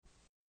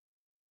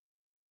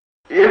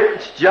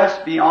It's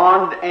just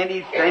beyond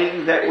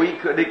anything that we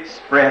could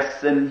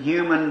express in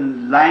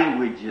human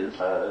languages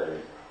of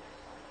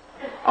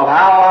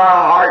how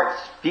our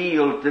hearts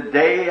feel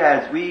today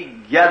as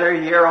we gather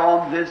here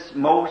on this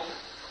most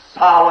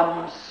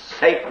solemn,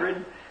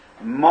 sacred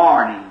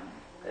morning.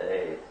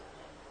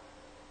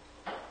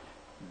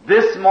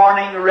 This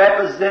morning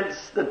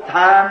represents the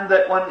time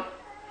that when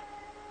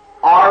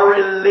our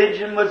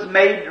religion was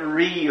made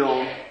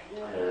real,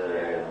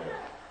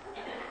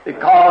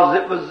 because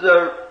it was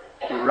the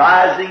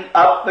rising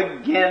up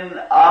again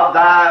of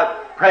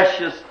Thy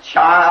precious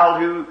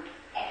child who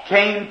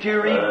came to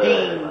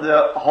redeem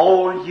the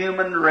whole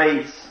human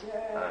race.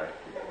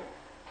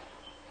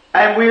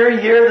 And we're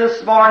here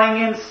this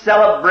morning in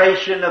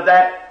celebration of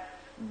that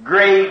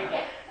great,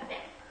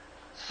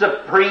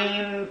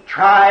 supreme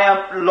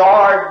triumph,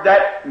 Lord,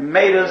 that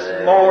made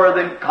us more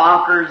than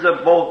conquerors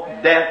of both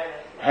death,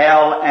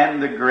 hell,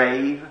 and the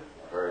grave.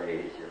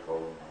 Praise your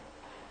holy name.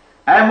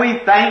 And we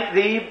thank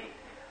Thee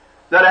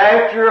that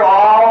after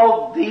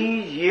all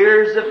these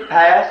years have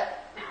passed,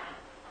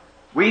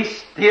 we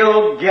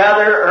still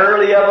gather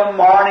early of a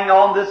morning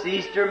on this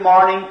Easter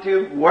morning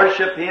to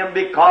worship Him,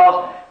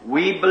 because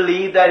we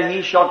believe that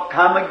He shall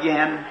come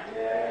again.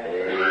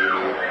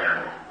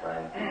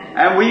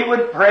 And we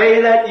would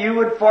pray that You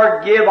would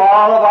forgive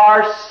all of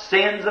our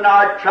sins and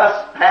our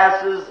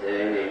trespasses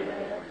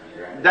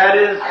that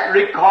is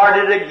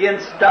recorded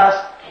against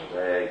us,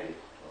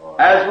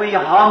 as we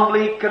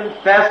humbly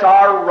confess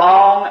our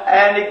wrong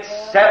and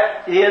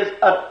accept His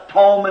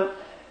atonement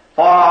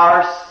for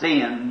our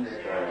sins.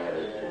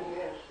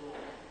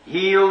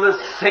 Heal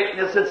the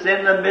sickness that's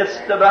in the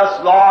midst of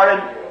us, Lord,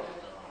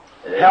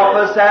 and help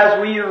us as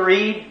we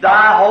read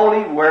Thy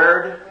holy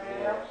word,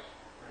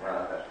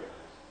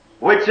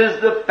 which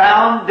is the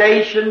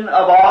foundation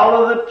of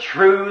all of the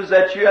truths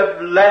that You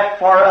have left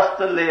for us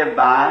to live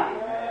by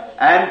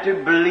and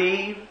to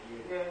believe.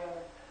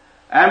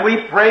 And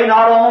we pray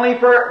not only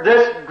for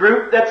this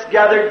group that's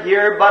gathered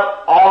here,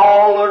 but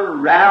all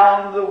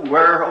around the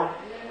world.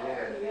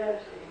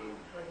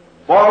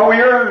 For we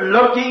are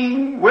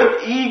looking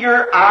with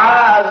eager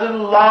eyes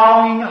and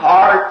longing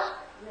hearts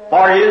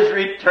for His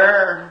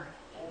return.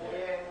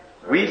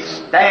 We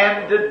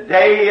stand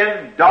today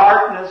in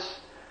darkness,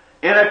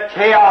 in a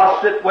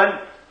chaos that when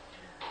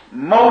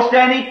most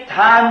any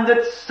time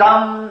that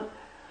some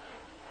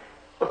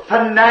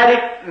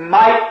fanatic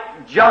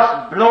might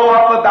just blow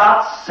up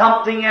about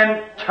something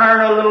and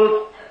turn a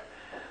little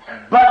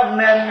button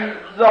and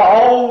the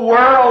whole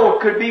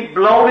world could be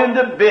blown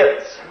into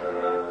bits.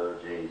 Oh,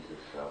 Jesus,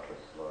 help us,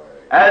 Lord.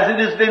 As it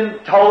has been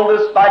told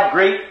us by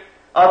great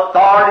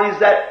authorities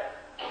that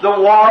the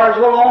wars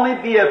will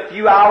only be a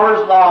few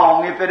hours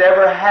long if it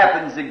ever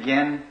happens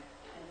again.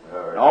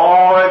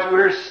 Oh, as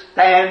we're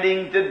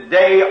standing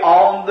today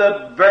on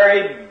the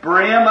very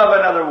brim of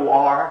another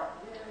war,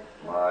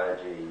 My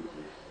Jesus.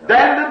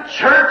 then the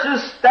church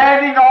is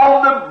standing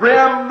on the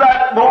brim of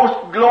that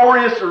most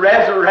glorious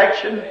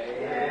resurrection.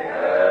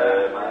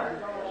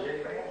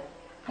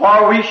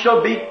 For we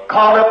shall be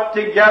caught up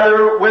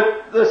together with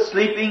the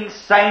sleeping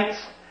saints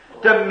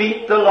to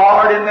meet the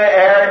Lord in the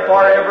air and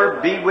forever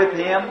be with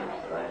Him.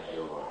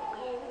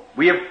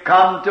 We have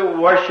come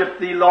to worship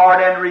Thee, Lord,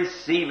 and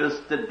receive us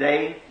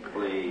today.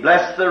 Please.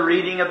 Bless the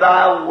reading of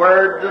Thy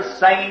word, the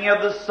singing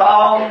of the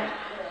psalms,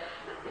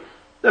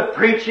 the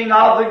preaching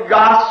of the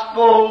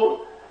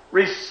gospel.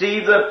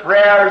 Receive the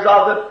prayers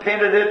of the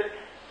penitent.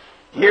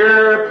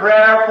 Hear a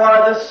prayer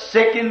for the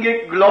sick and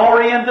get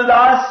glory into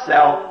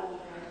Thyself.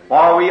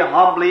 For we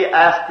humbly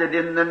ask it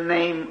in the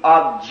name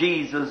of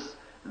Jesus,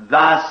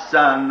 Thy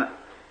Son.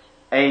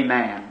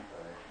 Amen.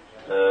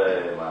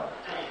 Amen.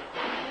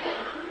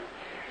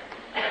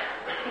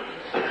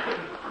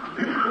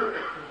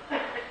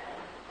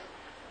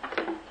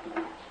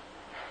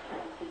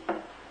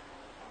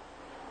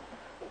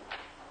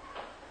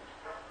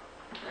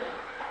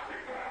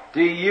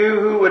 To you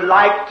who would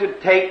like to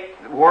take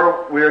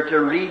where we're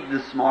to read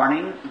this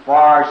morning for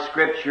our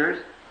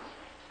scriptures,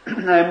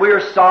 and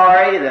we're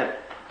sorry that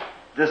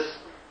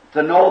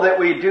to know that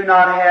we do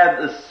not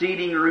have the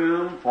seating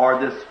room for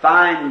this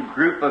fine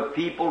group of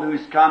people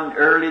who's come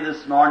early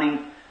this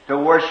morning to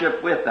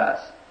worship with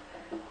us,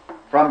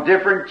 from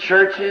different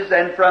churches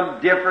and from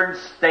different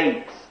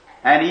states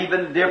and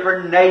even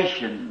different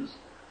nations,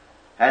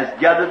 has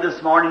gathered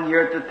this morning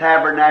here at the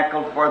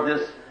tabernacle for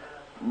this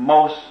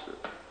most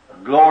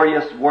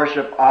glorious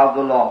worship of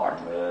the Lord.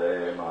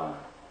 Amen.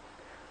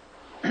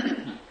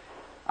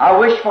 I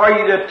wish for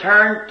you to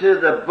turn to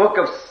the book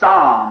of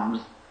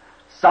Psalms,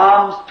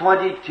 Psalms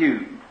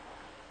 22.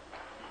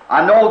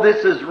 I know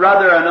this is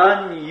rather an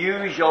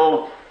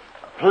unusual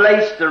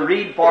place to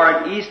read for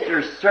an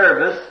Easter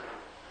service,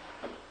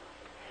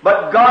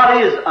 but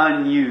God is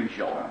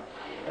unusual.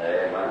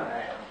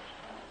 Amen.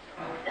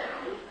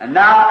 And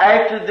now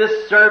after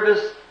this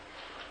service,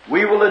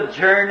 we will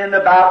adjourn in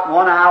about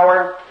 1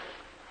 hour,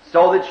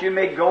 so that you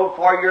may go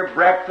for your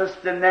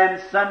breakfast, and then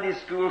Sunday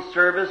school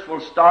service will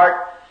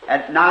start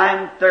at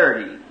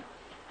 9:30.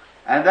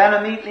 And then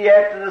immediately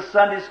after the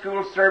Sunday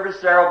school service,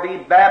 there will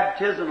be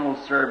baptismal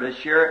service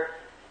here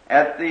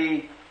at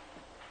the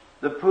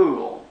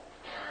pool.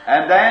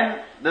 And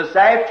then this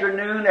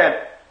afternoon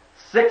at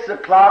 6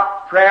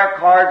 o'clock, prayer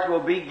cards will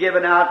be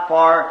given out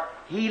for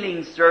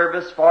healing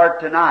service for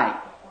tonight.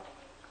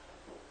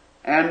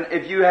 And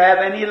if you have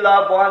any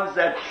loved ones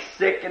that's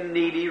sick and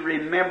needy,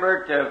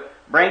 remember to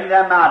bring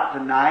them out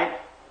tonight.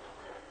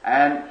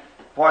 And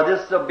for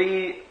this will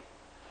be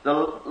the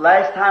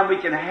last time we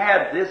can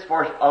have this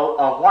for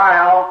a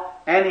while.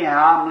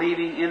 Anyhow, I'm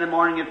leaving in the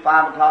morning at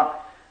 5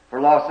 o'clock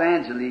for Los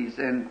Angeles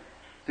and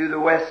through the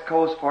West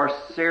Coast for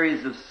a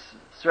series of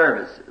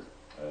services.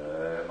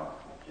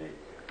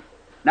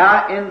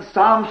 Now, in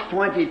Psalms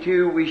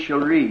 22 we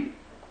shall read,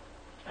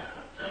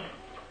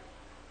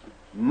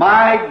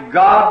 my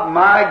God,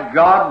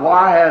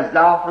 why hast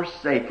thou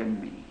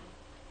forsaken me?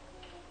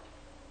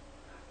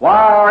 Why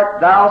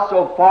art thou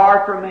so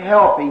far from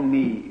helping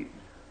me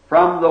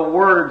from the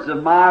words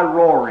of my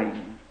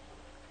roaring?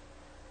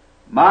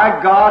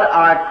 My God,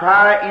 I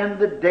cry in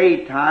the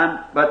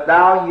daytime, but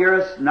thou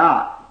hearest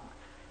not,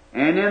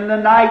 and in the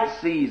night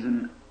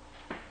season,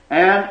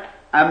 and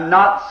am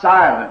not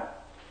silent.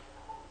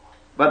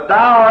 But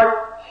thou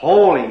art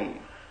holy,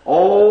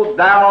 O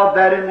thou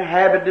that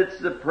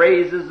inhabitest the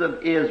praises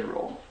of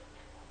Israel.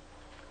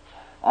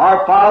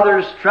 Our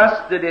fathers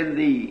trusted in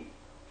thee.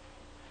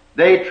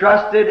 They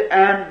trusted,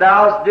 and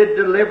thou didst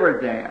deliver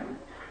them.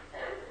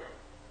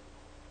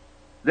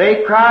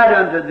 They cried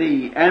unto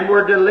thee, and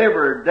were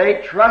delivered.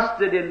 They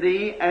trusted in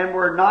thee, and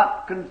were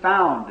not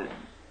confounded.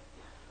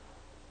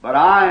 But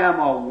I am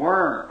a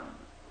worm,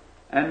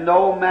 and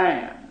no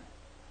man,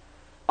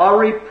 a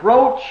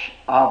reproach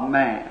of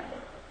man,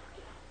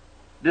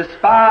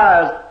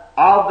 despised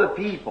of the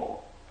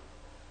people.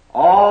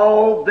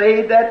 All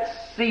they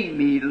that see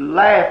me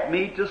laugh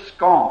me to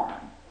scorn.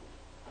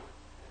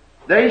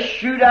 They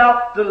shoot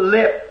out the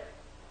lip,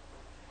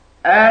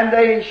 and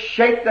they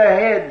shake their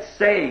heads,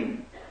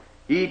 saying,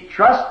 He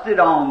trusted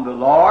on the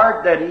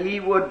Lord that He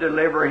would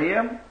deliver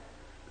him.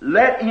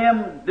 Let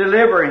Him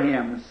deliver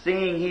him,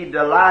 seeing He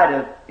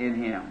delighteth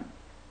in him.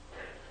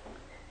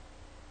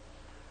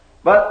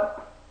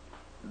 But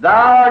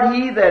thou art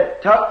He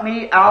that took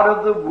me out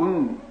of the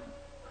womb.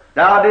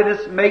 Thou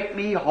didst make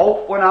me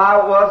hope when I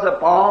was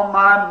upon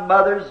my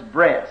mother's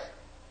breast.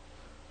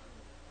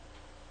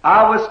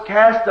 I was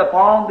cast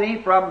upon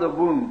Thee from the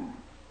womb.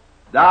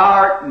 Thou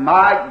art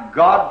my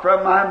God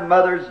from my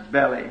mother's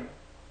belly.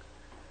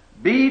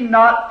 Be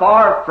not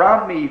far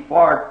from me,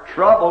 for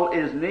trouble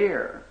is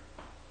near.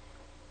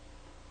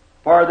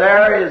 For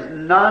there is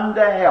none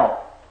to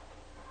help.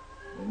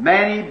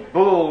 Many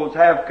bulls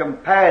have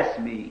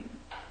compassed me.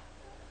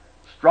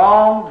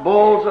 Strong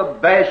bulls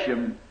of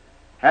Bashan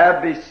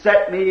have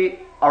beset me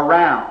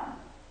around.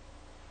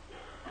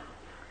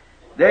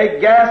 They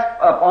gasp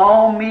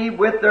upon me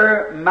with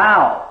their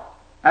mouth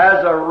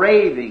as a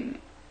raving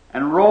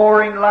and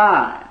roaring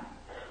lion.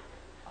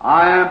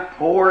 I am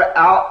poured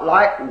out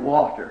like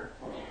water.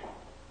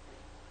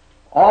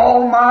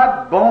 All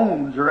my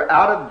bones are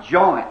out of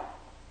joint.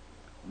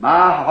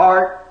 My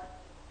heart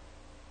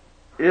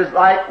is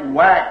like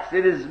wax.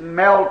 It is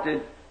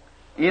melted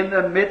in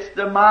the midst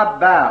of my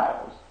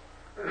bowels.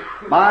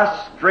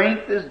 My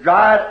strength is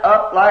dried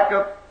up like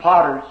a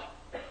potter's.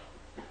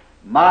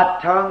 My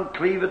tongue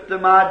cleaveth to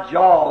my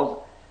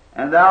jaws,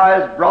 and Thou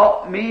hast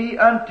brought me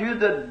unto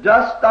the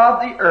dust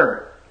of the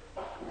earth.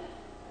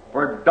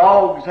 For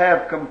dogs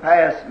have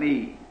compassed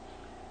me.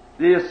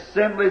 The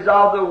assemblies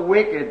of the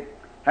wicked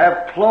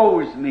have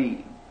closed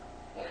me.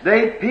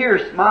 They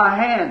pierced my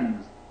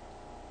hands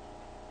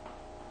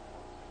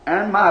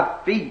and my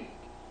feet.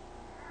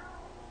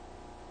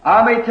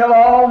 I may tell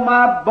all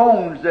my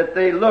bones that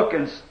they look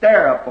and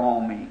stare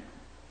upon me.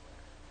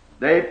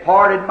 They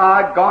parted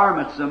my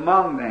garments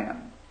among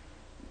them,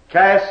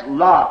 cast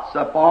lots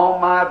upon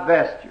my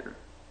vesture.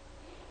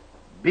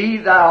 Be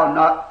Thou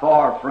not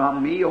far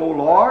from me, O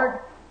Lord.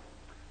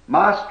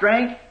 My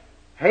strength,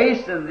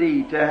 hasten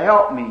Thee to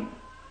help me.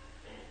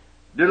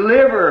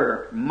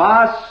 Deliver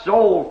my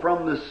soul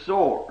from the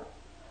sword,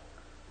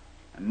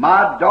 and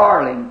my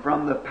darling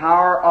from the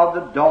power of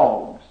the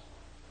dogs.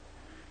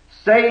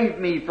 Save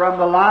me from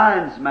the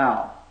lion's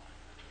mouth,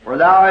 for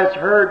Thou hast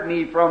heard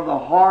me from the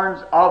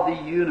horns of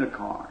the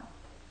unicorn.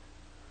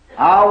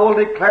 I will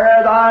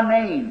declare Thy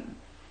name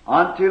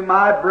unto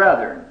my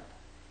brethren.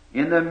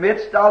 In the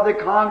midst of the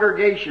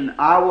congregation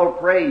I will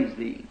praise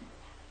Thee.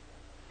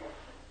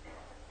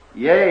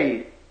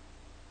 Yea,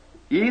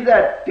 ye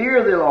that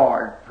fear the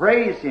Lord,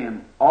 praise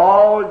Him.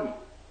 All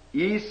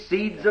ye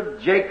seeds of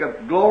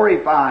Jacob,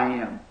 glorify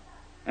Him,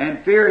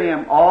 and fear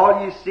Him,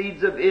 all ye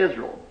seeds of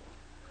Israel.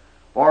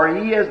 For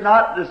He has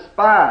not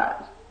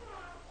despised,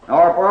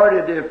 nor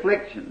parted the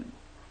affliction.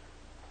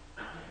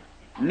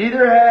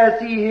 Neither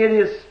has He hid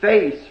His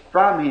face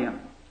from him.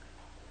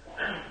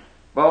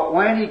 But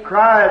when he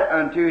cried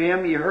unto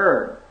Him, He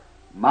heard.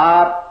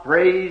 My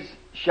praise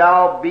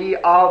shall be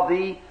of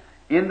Thee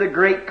in the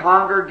great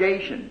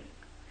congregation.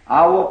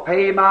 I will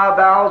pay my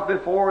vows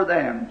before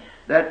them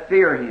that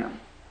fear Him.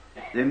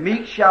 The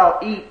meek shall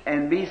eat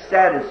and be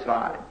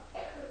satisfied.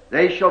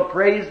 They shall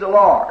praise the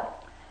Lord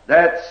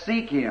that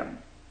seek Him.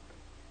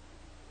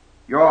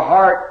 Your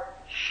heart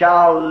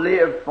shall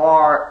live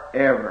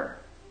forever.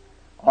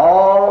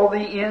 All the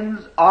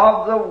ends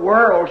of the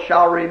world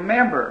shall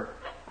remember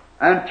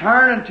and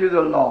turn unto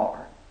the Lord.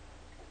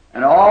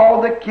 And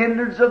all the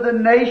kindreds of the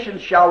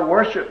nations shall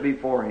worship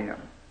before Him.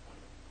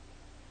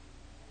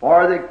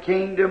 For the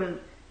kingdom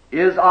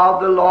is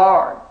of the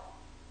Lord,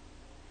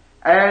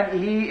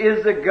 and He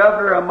is the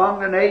governor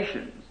among the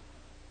nations.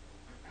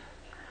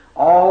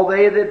 All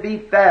they that be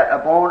fat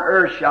upon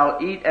earth shall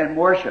eat and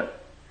worship.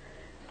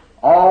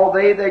 All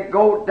they that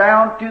go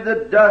down to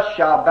the dust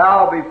shall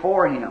bow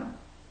before Him,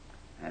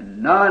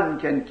 and none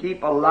can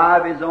keep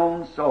alive his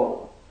own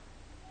soul.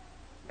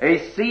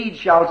 A seed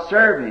shall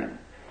serve Him.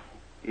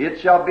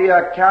 It shall be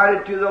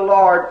accounted to the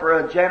Lord for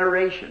a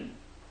generation.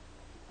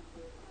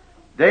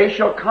 They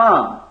shall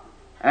come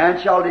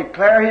and shall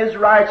declare His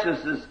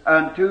righteousness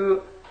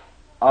unto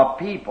a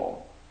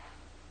people,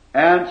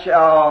 and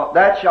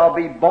that shall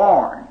be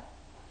born,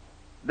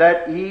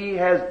 that He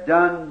has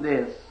done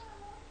this.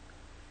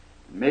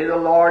 May the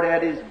Lord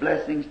add His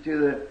blessings to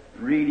the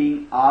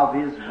reading of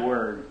His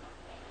Word.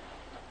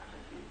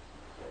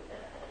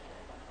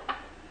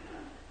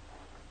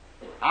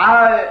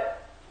 I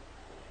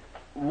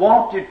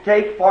want to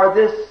take for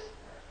this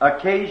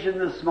occasion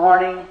this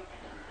morning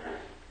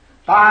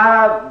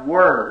 5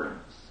 words,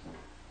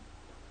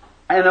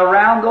 and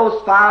around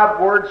those 5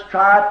 words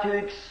try to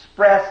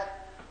express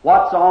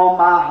what's on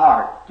my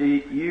heart to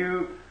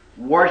you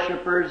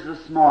worshipers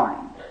this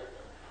morning.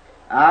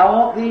 I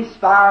want these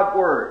 5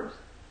 words: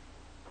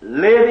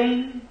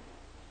 living,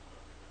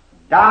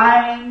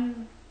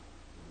 dying,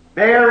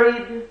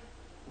 buried,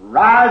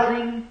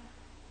 rising,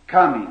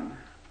 coming.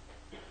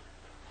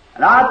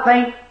 And I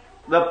think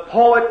the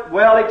poet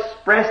well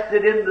expressed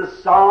it in the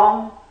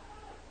song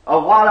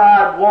of what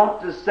I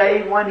want to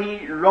say when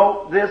he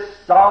wrote this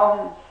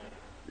song.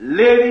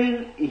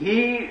 Living,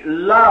 He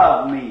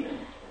loved me.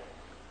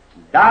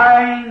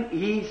 Dying,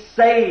 He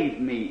saved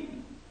me.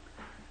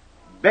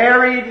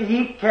 Buried,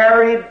 He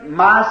carried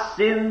my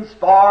sins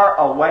far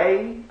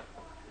away.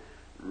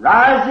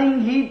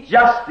 Rising, He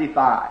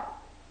justified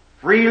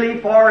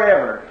freely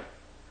forever.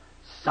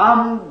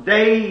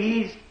 Someday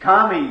He's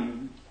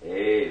coming.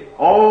 Amen.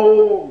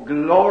 Oh,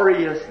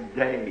 glorious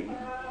day.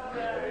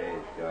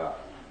 Praise God.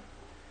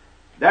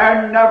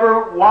 There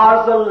never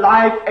was a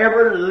life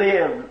ever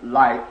lived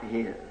like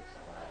His.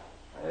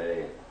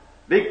 Amen.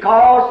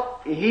 Because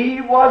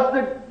He was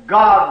the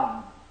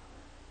God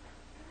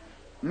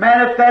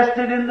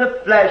manifested in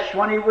the flesh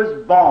when He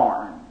was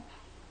born.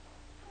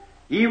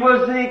 He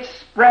was the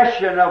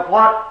expression of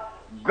what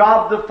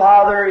God the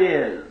Father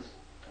is.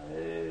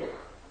 Amen.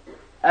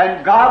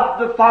 And God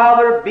the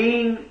Father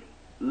being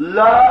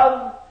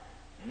love,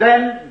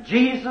 then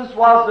Jesus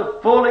was the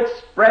full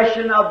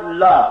expression of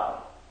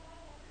love.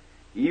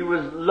 He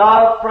was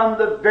love from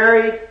the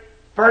very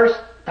first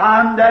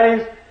time that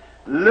His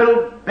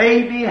little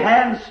baby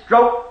hand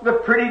stroked the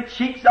pretty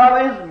cheeks of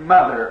His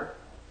mother.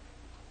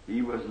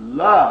 He was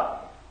love.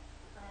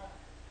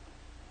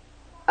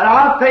 And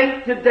I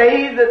think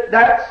today that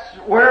that's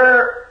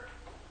where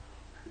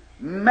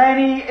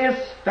many is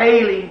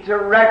failing to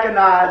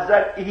recognize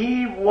that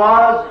He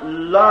was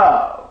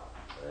love.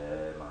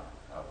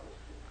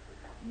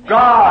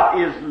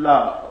 God is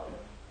love.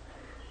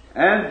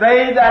 And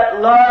they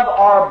that love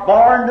are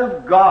born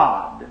of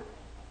God.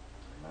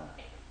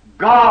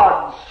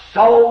 God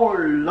so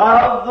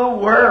loved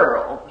the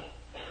world,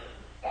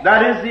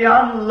 that is the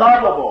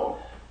unlovable,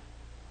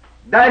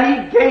 that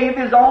He gave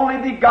His only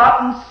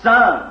begotten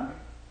Son,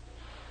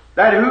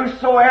 that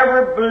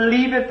whosoever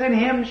believeth in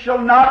Him shall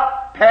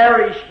not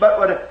perish, but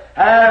would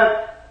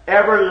have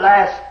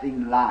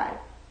everlasting life.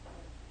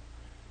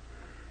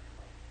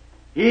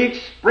 He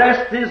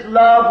expressed His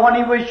love when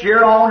He was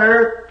here on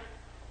earth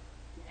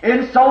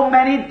in so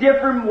many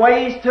different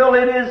ways till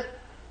it is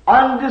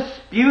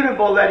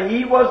undisputable that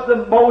He was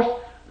the most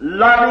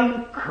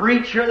loving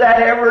creature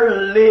that ever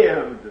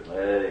lived.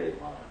 Amen.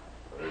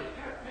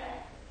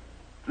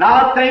 And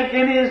I think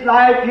in His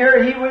life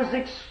here He was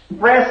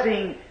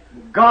expressing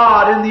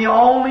God in the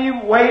only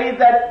way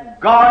that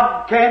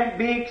God can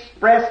be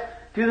expressed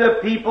to the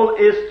people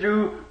is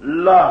through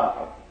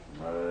love.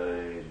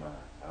 Amen.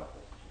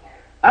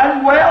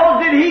 And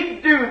well did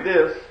He do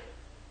this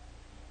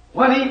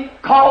when He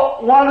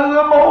caught one of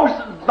the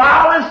most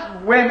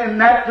vilest women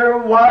that there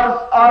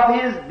was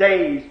of His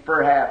days,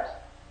 perhaps.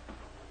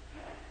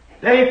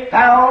 They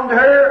found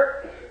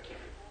her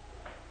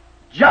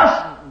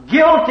just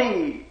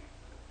guilty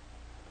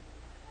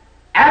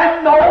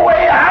and no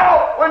way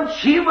out when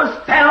she was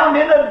found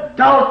in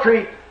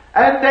adultery,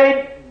 and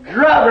they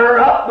drug her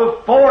up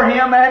before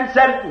Him and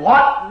said,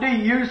 "What do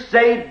you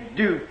say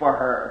do for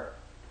her?"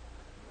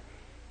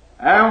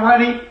 And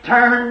when He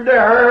turned to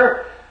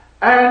her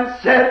and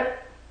said,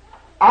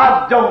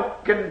 "I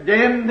don't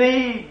condemn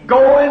thee,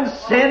 go and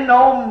sin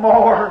no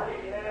more."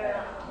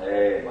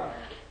 Amen.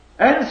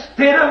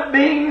 Instead of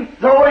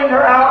throwing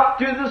her out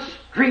to the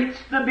streets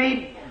to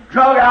be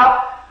drug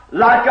out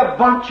like a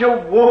bunch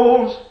of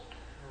wolves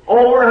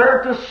over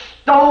her to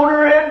stone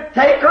her and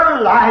take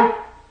her life,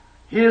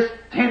 His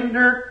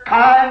tender,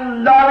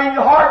 kind, loving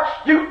heart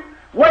stooped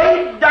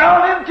way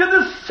down into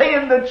the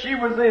sin that she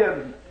was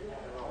in.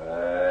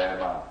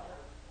 Amen.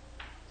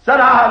 Said,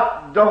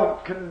 I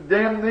don't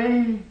condemn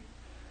thee.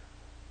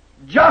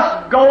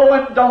 Just go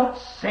and don't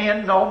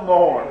sin no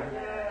more.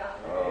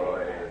 Oh,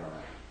 amen.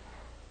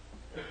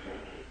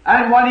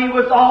 And when he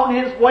was on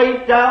his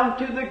way down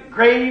to the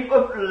grave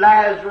of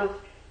Lazarus,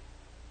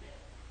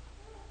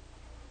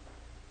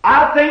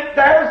 I think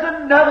there's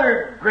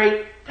another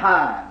great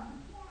time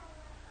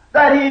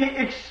that he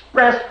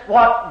expressed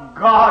what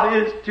God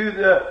is to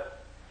the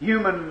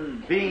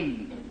human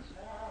beings.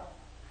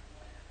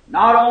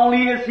 Not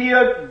only is He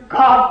a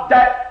God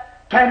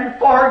that can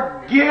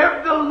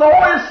forgive the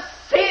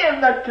lowest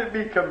sin that can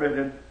be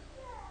committed,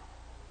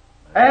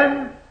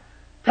 and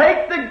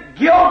take the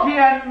guilty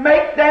and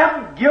make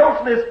them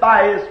guiltless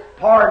by His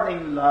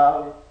pardoning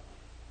love,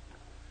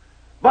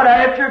 but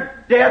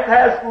after death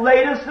has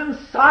laid us in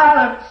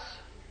silence,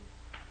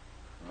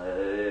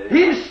 Amen.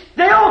 He's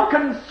still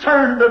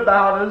concerned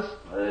about us.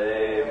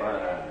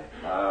 Amen.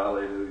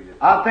 Hallelujah.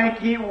 I think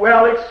He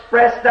well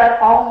expressed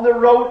that on the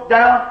road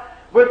down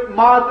with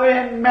Martha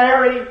and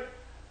Mary,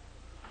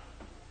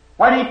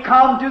 when He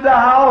come to the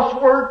house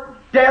where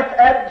death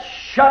had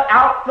shut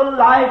out the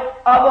life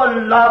of a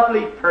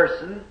lovely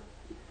person.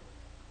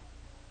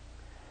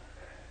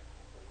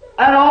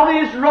 And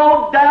on His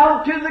road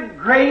down to the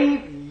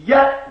grave,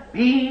 yet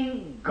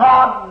being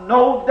God,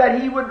 knowed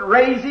that He would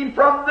raise Him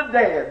from the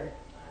dead.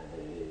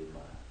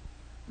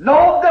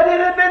 Know that it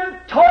had been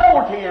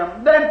told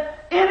Him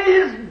that in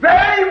His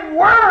very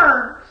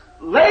words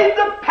lay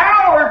the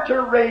power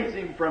to raise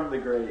Him from the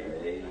grave.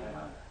 Amen.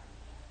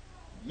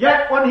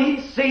 Yet when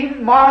He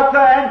seen Martha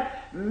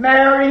and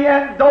Mary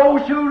and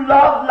those who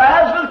loved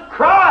Lazarus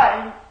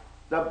crying,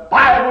 the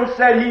Bible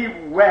said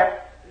He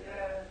wept.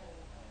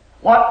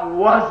 What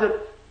was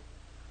it?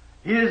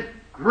 His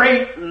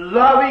great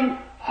loving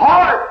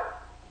heart.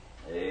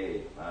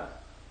 Amen.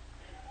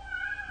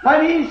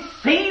 When He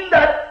seen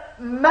that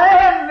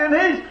man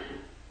and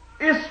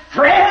his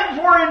friends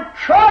were in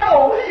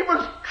trouble, He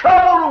was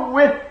troubled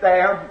with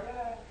them.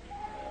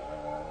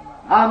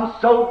 I'm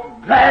so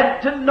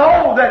glad to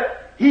know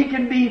that He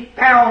can be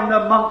found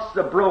amongst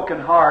the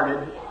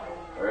brokenhearted.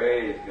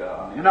 Praise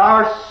God. In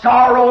our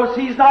sorrows,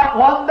 He's not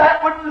one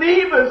that would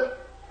leave us.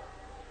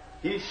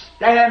 He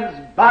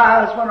stands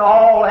by us when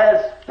all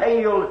has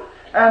failed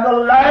and the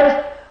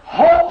last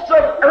hopes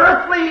of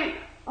earthly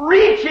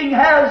reaching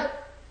has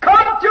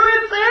come to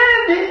its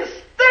end.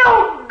 He's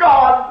still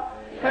God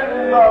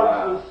and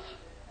loves us.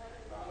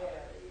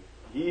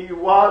 He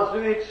was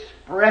the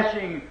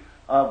expression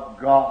of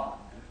God.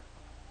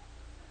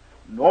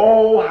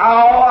 Know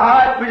how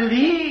I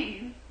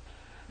believe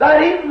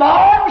that He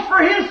longs for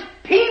His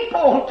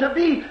people to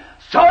be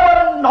so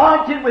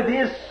anointed with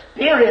His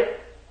Spirit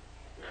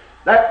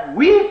that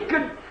we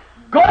could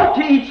go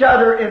to each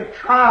other in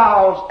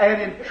trials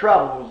and in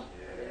troubles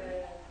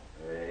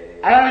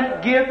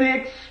and give the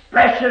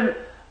expression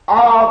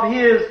of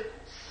His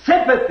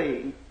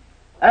sympathy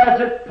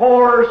as it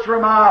pours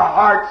from our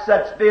hearts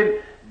that's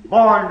been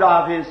born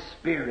of His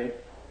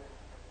Spirit,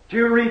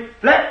 to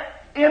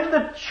reflect in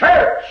the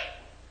church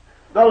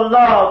the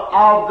love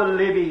of the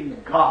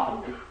living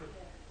God.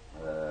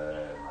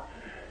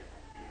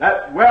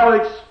 That well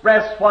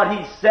expressed what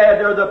he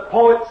said, or the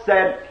poet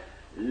said,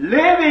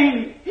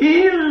 living,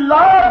 He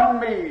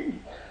loved me.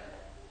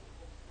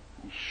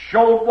 He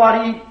showed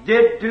what He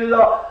did to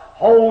the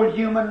whole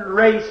human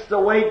race, the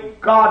way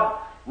God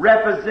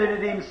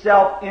represented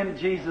Himself in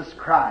Jesus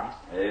Christ.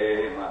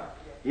 Amen.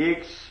 He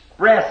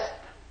expressed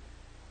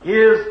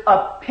His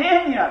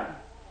opinion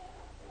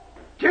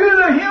to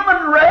the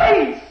human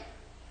race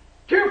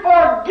to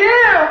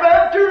forgive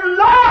and to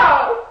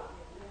love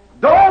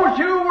those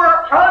who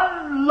were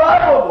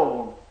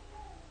unlovable.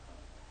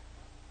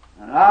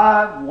 And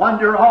I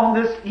wonder on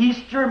this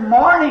Easter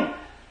morning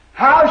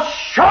how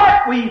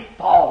short we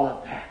fall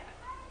of that.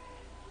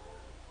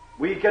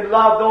 We can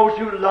love those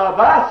who love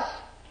us,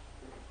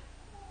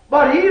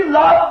 but He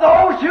loved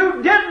those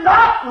who did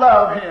not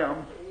love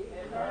Him.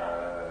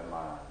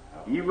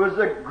 He was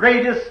the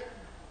greatest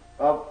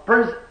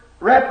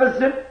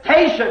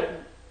representation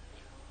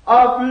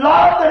of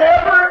love that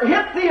ever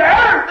hit the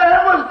earth,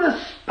 and was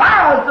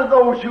despised of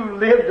those who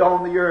lived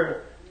on the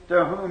earth,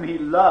 to whom He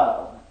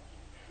loved.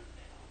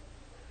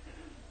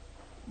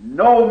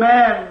 No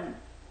man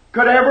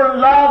could ever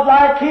love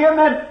like Him,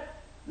 and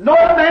no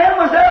man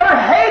was ever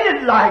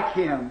hated like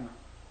Him.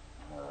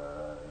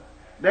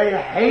 They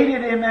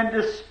hated Him and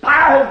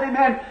despised Him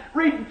and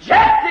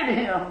rejected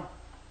Him.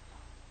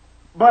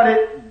 But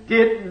it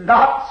did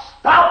not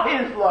stop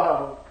His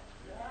love.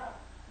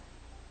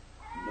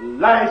 The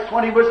last,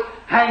 when He was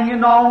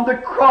hanging on the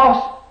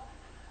cross,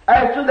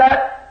 after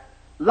that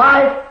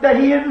life that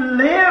He had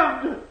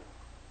lived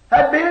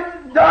had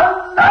been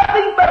done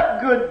nothing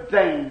but good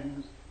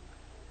things,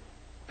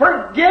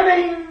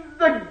 forgiving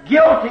the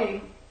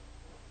guilty,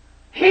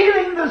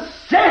 healing the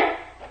sick,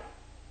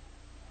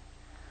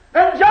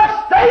 and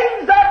just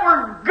things that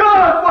were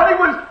good when He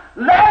was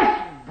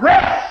last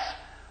breaths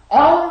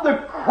on the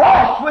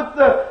cross with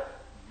the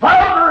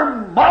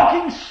vulgar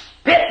mocking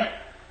spit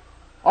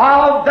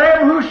of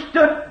them who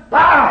stood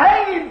by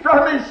hanging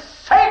from His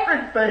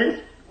sacred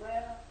face.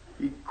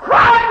 He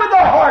cried with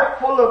a heart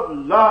full of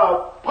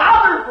love,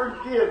 Father,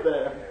 forgive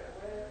them.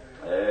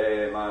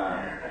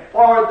 Amen.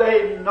 For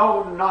they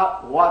know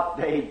not what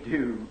they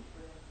do.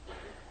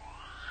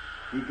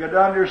 He could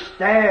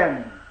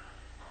understand.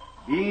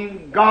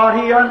 Being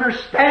God, He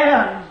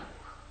understands.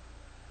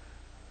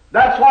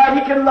 That's why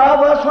He can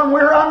love us when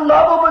we're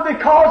unlovable,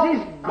 because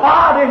He's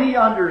God and He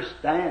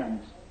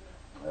understands.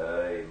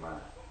 Amen.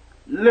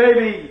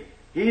 Living,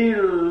 He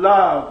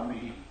loved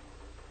me.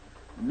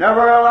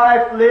 Never a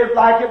life lived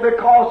like it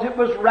because it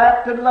was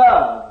wrapped in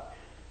love.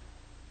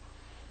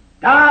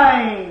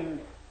 Dying,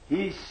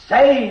 He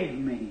saved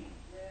me.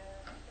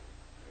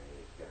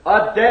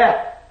 A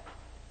death.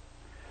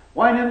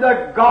 When in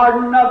the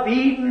Garden of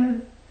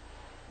Eden,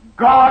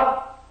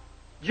 God,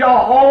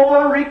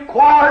 Jehovah,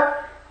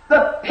 required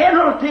the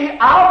penalty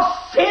of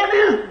sin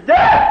is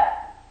death.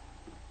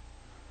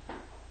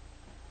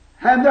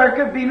 And there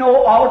could be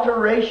no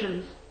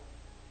alterations.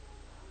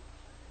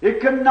 It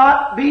could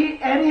not be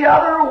any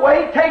other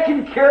way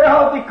taken care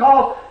of,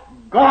 because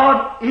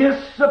God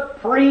is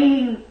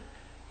supreme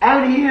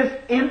and He is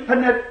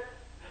infinite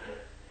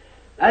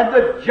and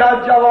the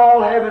judge of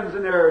all heavens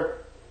and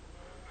earth.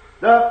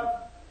 The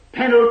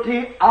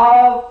penalty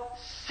of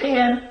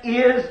sin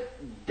is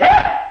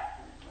death.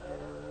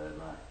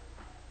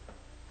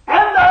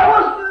 And there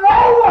was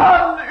no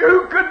one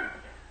who could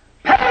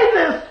pay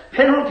this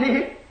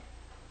penalty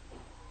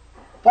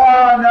for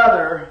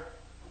another.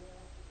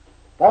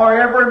 For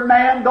every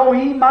man, though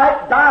he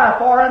might die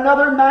for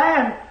another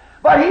man,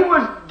 but he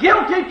was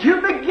guilty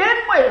to begin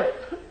with.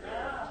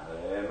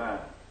 Amen.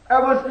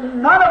 There was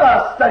none of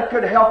us that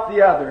could help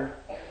the other,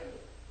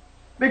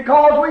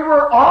 because we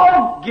were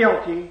all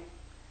guilty.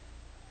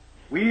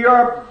 We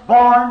are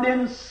born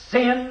in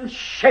sin,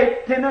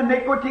 shaped in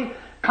iniquity,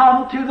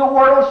 come to the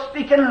world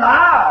speaking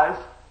lies.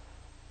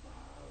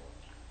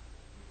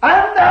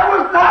 And there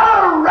was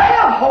not a ray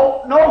of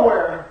hope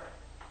nowhere.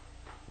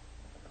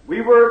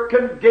 We were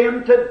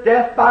condemned to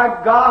death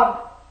by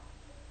God.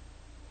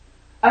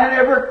 And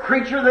every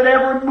creature that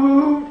ever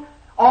moved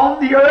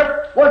on the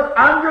earth was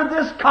under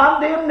this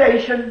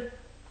condemnation.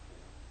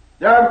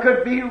 There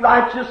could be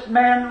righteous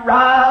men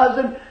rise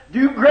and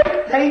do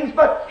great things,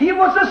 but he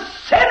was a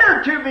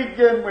sinner to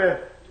begin with.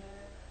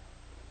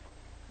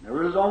 There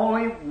was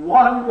only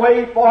one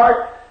way for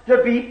it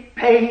to be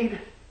paid.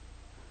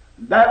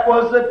 That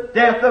was the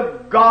death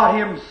of God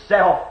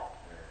Himself.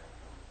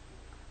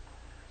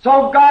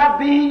 So God,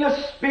 being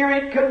a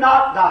spirit, could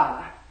not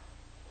die.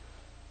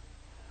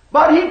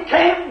 But He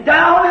came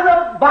down in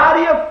a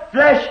body of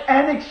flesh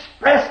and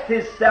expressed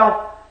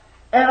Himself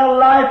in a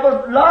life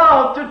of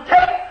love to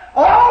take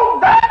all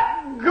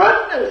that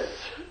goodness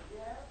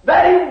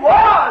that He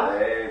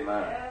was,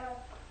 Amen.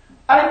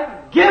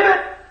 and give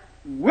it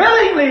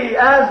willingly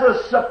as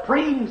a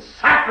supreme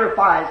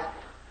sacrifice,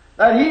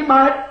 that He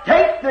might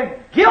take the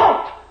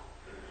guilt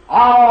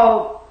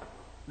of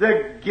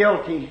the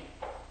guilty.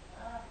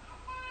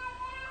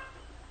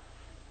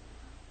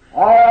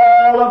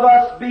 All of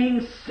us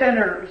being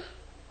sinners,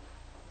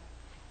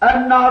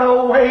 and not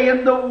a way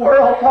in the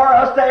world for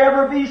us to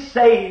ever be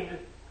saved.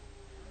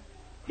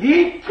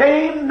 He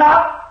came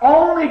not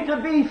only to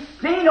be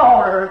seen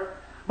on earth,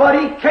 but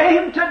He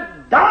came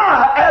to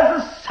die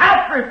as a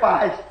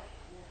sacrifice.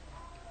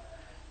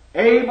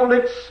 Abel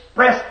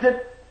expressed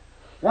it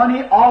when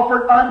he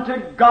offered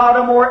unto God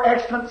a more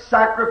excellent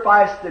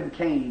sacrifice than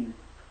Cain.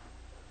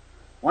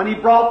 When he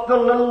brought the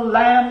little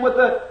lamb with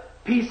a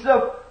piece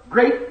of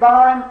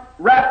grapevine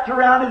wrapped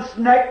around its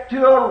neck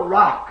to a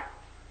rock.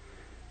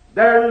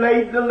 There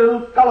laid the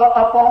little fellow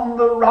up on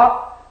the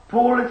rock,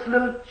 pulled its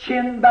little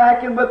chin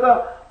back, and with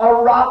a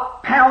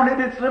rock pounded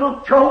its little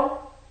throat.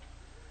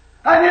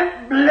 And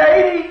it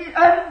bleeding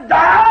and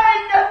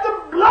dying, and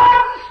the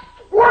blood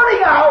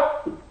squirting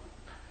out.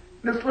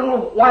 This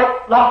little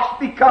white locks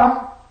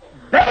become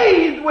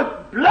bathed with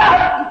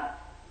blood.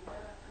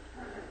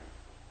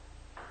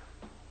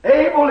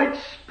 Abel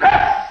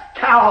expressed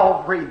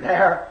Calvary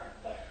there,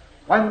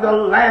 when the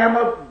Lamb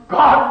of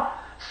God,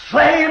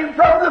 slain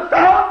from the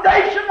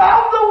foundation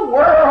of the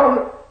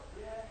world,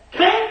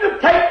 came to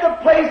take the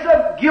place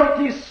of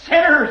guilty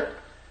sinners,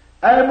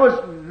 and was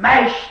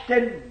mashed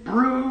and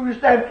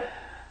bruised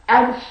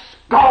and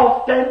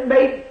scoffed and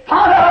made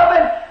fun of,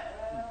 and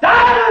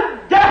died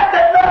a death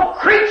that no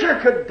creature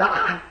could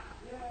die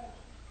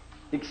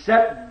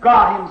except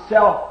God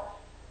Himself,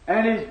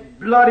 and His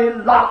bloody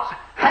locks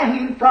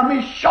hanging from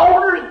His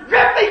shoulders,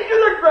 dripping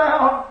to the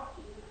ground,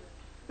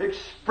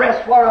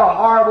 express what a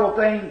horrible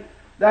thing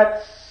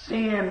that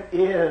sin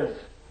is.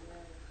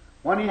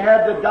 When He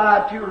had to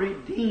die to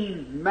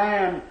redeem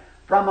man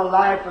from a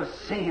life of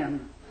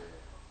sin.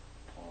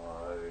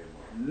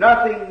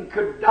 Nothing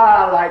could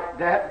die like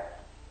that.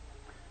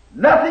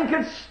 Nothing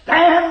could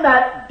stand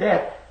that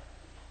death.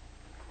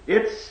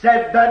 It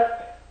said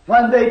that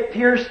when they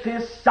pierced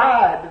His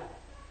side,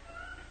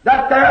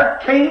 that there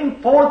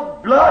came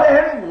forth blood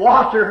and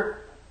water.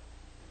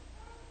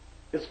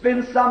 It's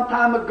been some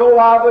time ago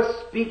I was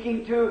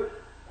speaking to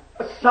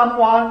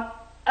someone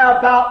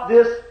about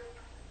this,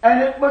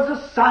 and it was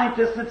a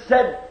scientist that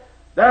said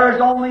there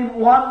is only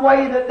one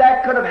way that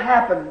that could have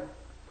happened,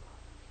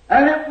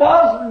 and it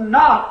was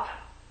not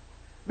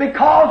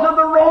because of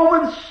the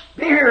Roman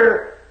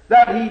spear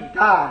that he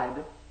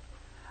died,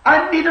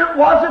 and neither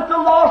was it the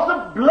loss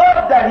of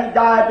blood that he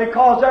died,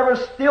 because there was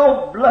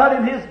still blood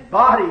in his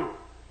body.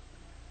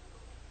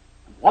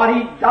 What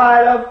he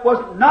died of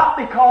was not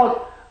because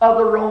of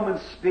the Roman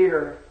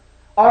spear,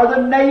 or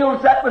the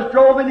nails that was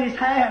drove in his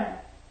hand,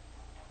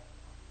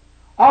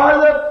 or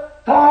the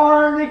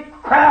thorny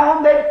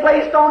crown they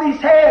placed on his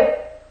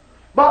head,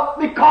 but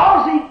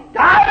because he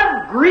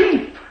died of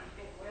grief.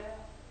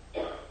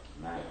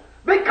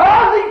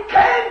 Because he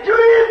came to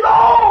his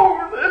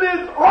own, and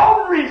his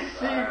own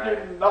received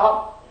him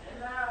not.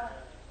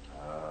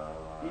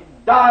 He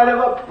died of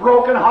a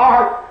broken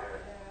heart,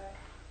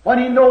 when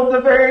he knew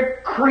the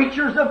very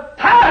creatures of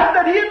time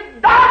that he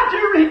had died to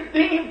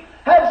redeem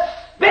had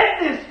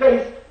spit in his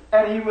face,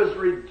 and he was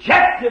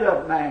rejected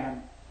of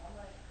man.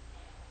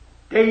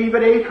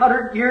 David,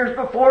 800 years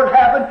before it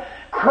happened,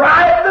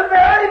 cried the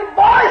very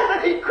voice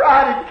that he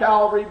cried at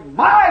Calvary,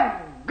 "My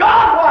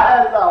God, why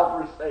hast thou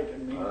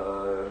forsaken me?"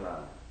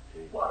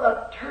 What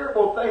a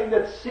terrible thing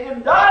that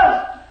sin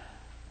does!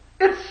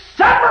 It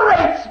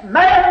separates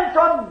man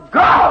from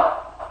God.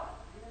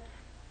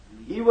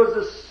 He was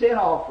a sin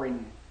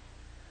offering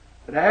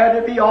that had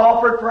to be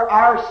offered for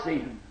our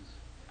sins.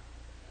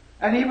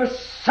 And he was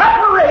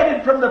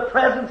separated from the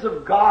presence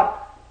of God.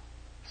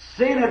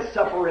 Sin had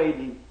separated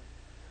him.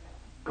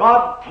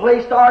 God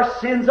placed our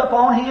sins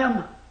upon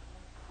him,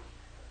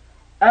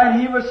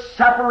 and he was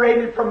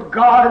separated from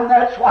God, and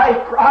that's why he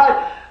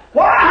cried,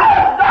 "Why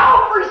hast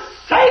thou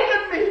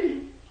forsaken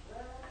me?"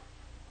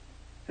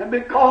 And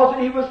because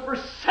he was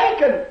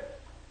forsaken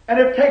and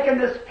had taken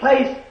this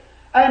place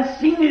and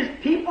seen his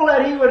people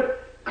that he would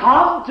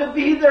come to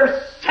be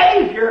their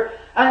Savior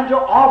and to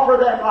offer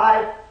them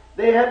life,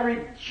 they had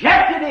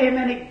rejected him,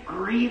 and it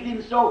grieved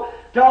him so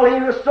till he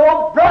was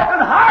so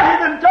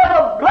broken-hearted until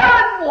the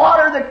blood and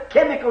water, the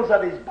chemicals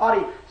of his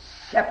body,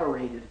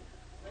 separated.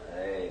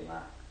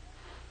 Amen.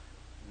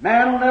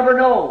 Man will never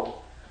know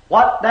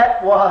what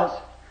that was.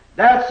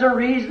 That's the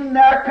reason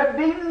there could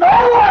be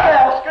no one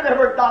else could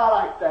ever die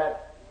like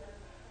that.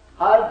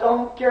 I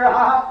don't care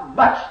how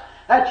much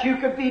that you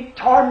could be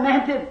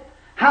tormented,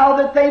 how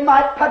that they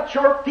might put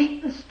your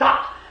feet in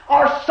stocks,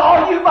 or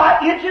saw you by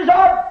inches,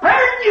 or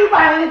burn you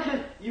by inches.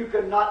 You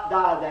could not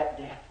die that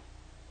death,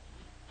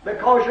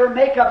 because your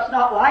makeup's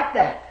not like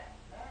that.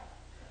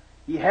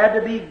 He had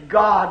to be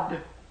God.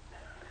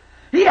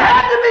 He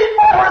had to be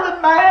more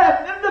than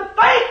man, in the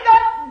faith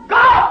that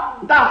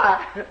God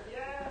died.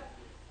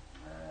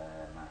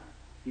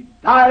 He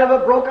died of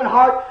a broken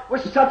heart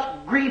with such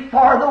grief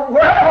for the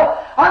world,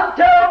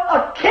 until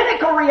a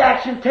chemical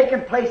reaction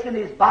taken place in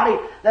his body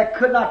that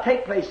could not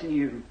take place in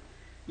you.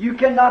 You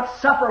cannot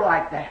suffer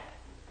like that.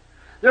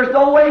 There's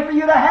no way for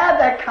you to have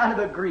that kind of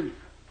a grief.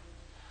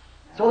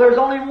 So there's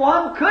only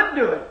one could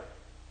do it,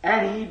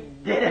 and he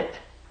did it.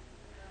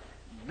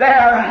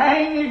 There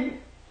hanging,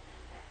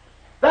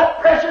 that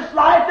precious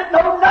life that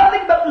knows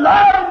nothing but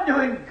love and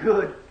doing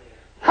good,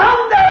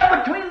 hung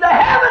there between the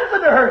heavens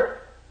and the earth,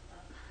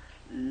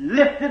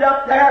 lifted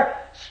up there,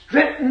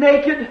 stripped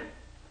naked,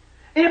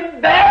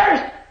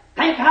 embarrassed.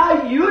 Think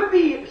how you'd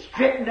be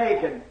stripped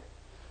naked.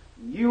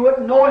 You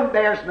wouldn't know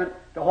embarrassment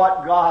to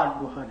what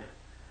God would.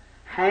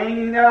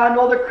 Hanging there, I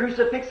know the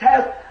crucifix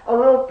has a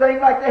little thing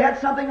like they had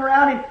something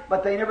around him,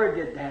 but they never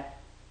did that.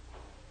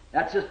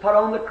 That's just put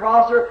on the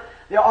cross, or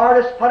the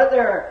artist put it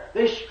there.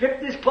 They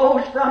stripped his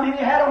clothes from him,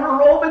 he had on a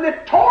robe, and they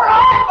tore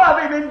off of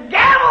him and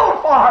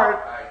gambled for it.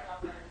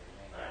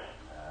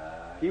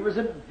 He was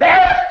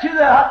embarrassed to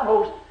the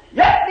utmost,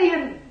 yet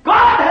being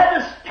God had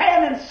to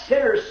stand and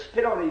sinners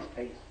spit on his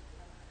face.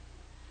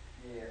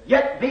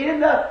 Yet being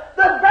the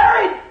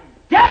very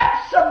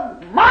depths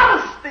of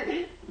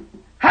modesty,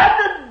 had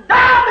to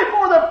die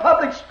before the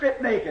public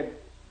stripped naked.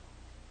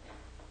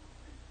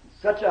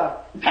 Such a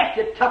effect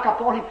it took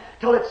upon him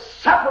till it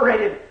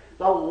separated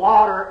the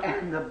water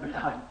and the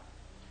blood.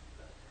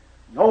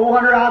 No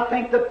wonder I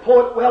think the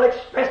poet well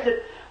expressed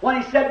it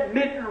when he said,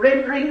 "Mid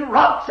rending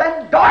rocks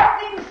and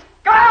darkening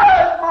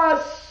skies,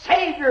 my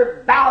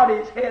Savior bowed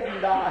his head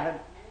and died.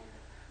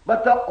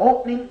 But the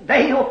opening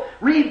veil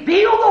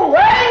revealed the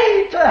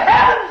way to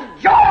heaven's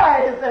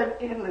joys and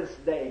endless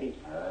day."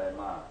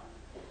 Amen.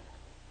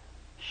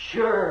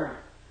 Sure,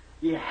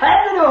 he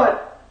had to do it.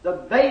 The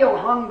veil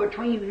hung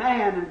between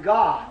man and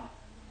God.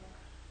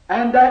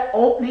 And that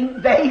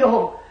opening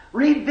veil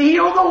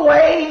revealed the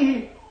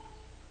way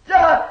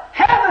to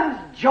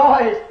heaven's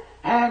joys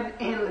and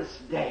endless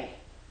day.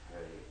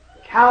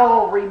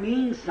 Calvary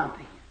means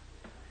something.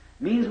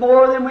 Means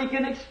more than we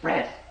can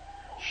express.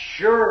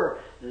 Sure,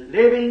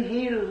 living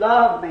He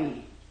loved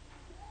me.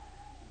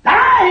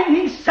 dying,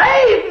 He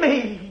saved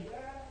me.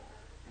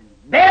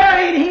 And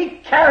buried, He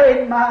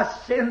carried my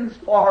sins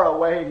far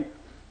away.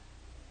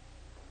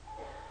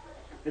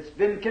 It's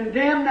been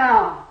condemned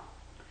now.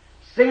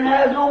 Sin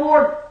has no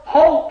more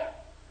hope.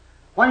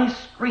 When He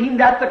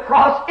screamed at the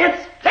cross,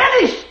 it's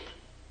finished.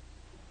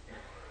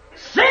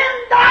 Sin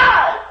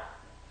died.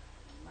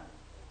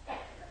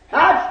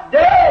 That's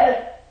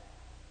dead.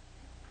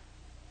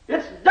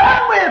 It's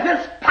done with.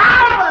 It's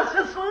powerless.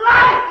 It's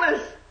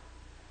lifeless.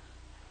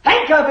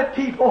 Think of it,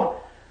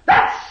 people.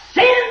 That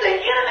sin,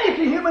 the enemy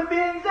to human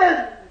beings, is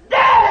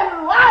dead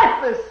and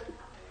lifeless.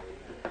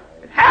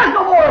 It has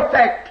no more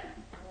effect.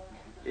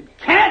 It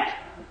can't.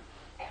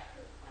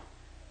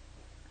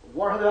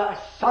 One of the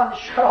sun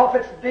shut off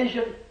its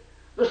vision.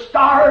 The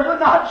stars would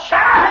not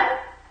shine.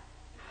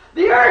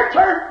 The earth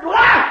turned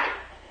black.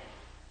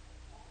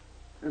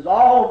 It was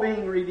all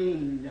being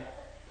redeemed.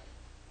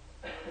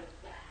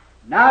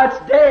 Now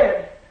it's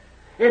dead.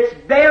 It's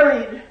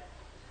buried.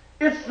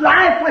 It's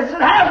lifeless.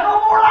 It has no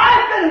more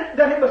life in it.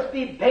 Then it must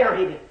be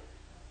buried.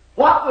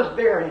 What was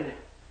buried?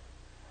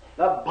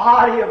 The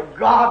body of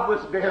God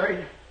was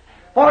buried.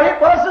 For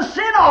it was a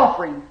sin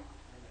offering.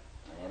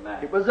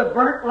 Amen. It was a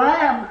burnt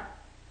lamb.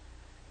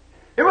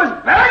 It was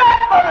burned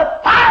up by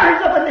the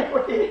fires of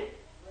iniquity.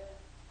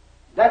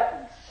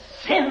 That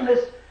sinless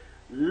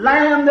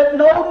lamb that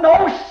knowed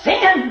no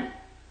sin.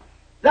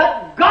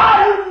 That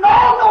God who knew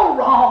no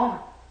wrong.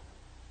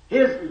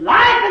 His life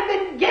had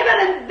been given,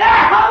 and there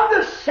hung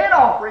the sin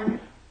offering.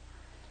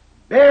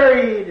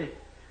 Buried.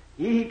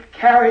 He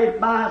carried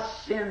my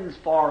sins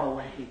far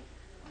away.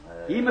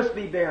 He must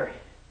be buried.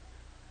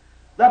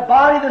 The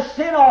body, the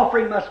sin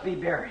offering, must be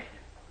buried.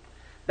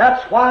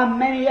 That's why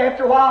many,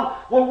 after a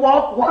while, will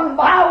walk one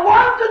by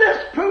one to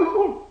this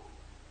pool.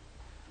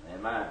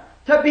 Amen.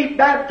 To be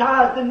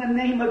baptized in the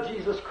name of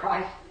Jesus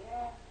Christ.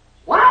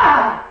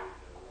 Why?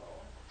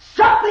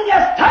 Something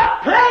has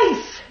took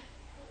place.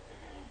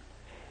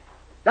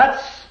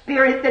 That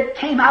spirit that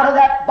came out of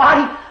that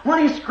body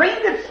when He screamed,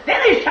 it's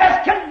finished,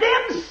 has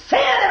condemned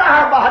sin in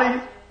our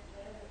bodies.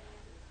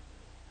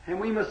 And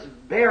we must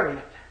bury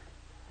it.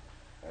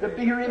 To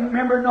be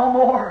remembered no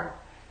more.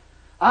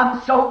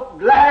 I'm so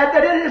glad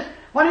that it is,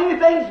 when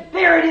anything's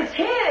buried, it's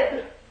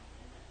hid.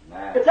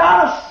 Amen. It's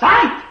out of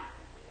sight.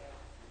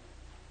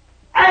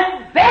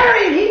 And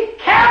buried, He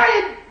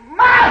carried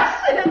my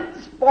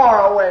sins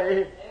far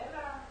away.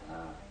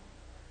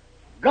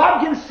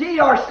 God can see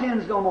our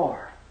sins no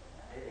more.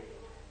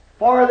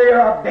 For they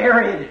are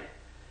buried.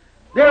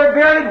 They're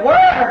buried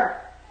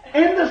where?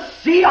 In the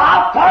sea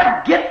of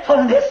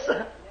forgetfulness.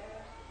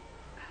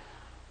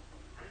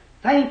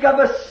 Think of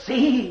a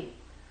sea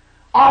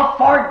of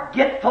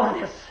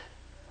forgetfulness.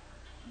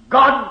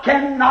 God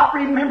cannot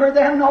remember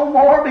them no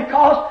more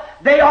because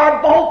they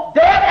are both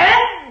dead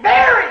and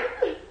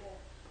buried.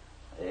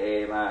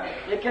 Amen.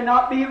 They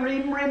cannot be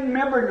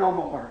remembered no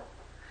more.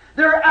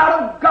 They're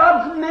out of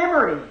God's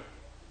memory.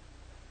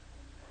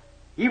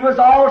 He was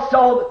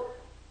also,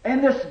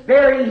 in this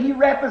burying, He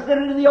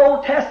represented in the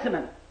Old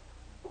Testament.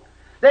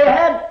 They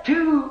had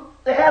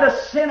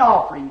a sin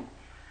offering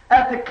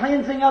at the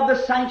cleansing of the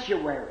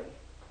sanctuary.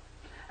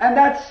 And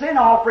that sin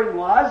offering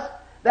was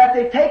that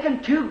they'd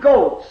taken 2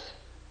 goats.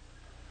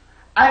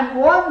 And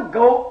one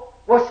goat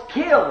was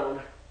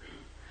killed.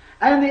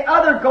 And the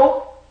other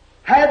goat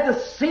had the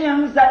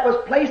sins that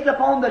was placed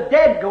upon the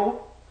dead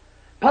goat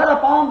put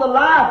upon the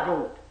live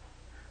goat.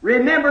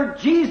 Remember,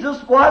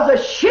 Jesus was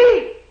a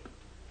sheep.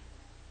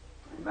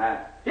 Amen.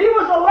 He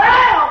was a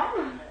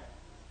lamb.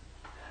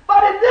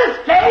 But in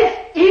this case,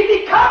 He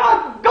became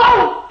a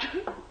goat.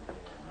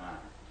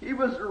 He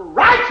was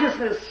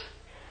righteousness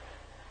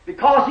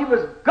because He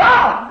was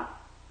God,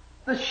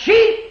 the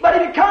sheep,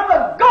 but He became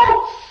a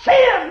goat,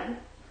 sin,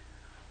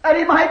 that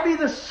He might be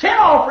the sin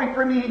offering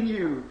for me and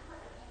you.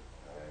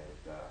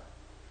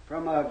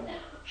 From a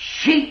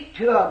sheep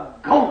to a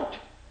goat.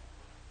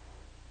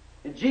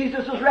 And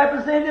Jesus was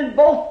represented in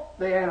both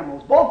the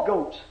animals, both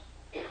goats.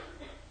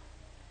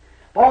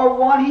 For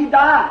one, He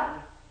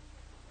died.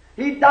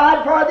 He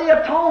died for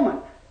the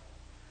atonement.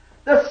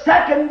 The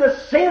second, the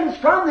sins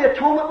from the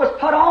atonement was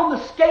put on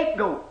the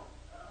scapegoat.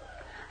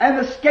 And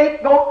the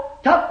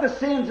scapegoat took the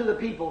sins of the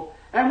people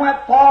and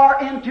went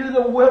far into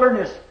the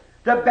wilderness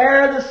to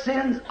bear the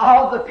sins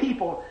of the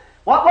people.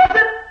 What was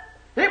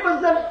it? It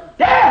was the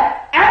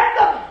death and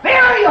the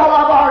burial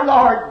of our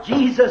Lord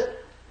Jesus.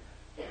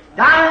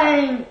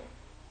 Dying,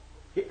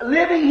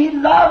 living, He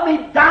loved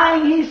me.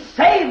 Dying, He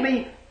saved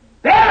me.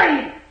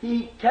 Buried,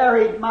 He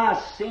carried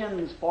my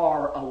sins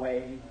far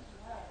away.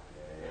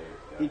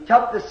 He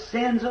took the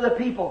sins of the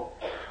people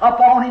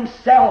upon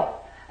Himself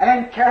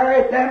and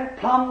carried them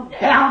plumb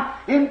down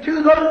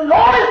into the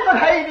lowest of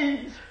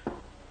Hades.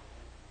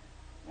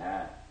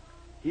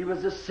 He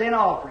was a sin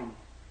offering.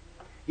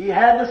 He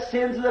had the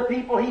sins of the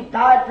people. He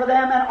died for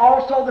them, and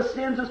also the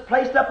sins was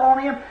placed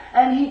upon Him,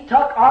 and He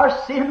took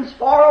our sins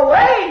far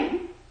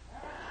away.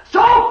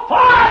 So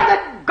far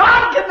that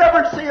God can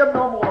never see them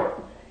no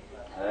more.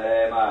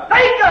 Amen.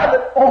 Think of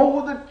it.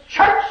 Oh, the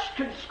church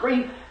could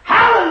scream,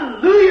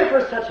 hallelujah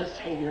for such a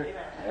Savior.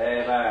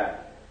 Amen.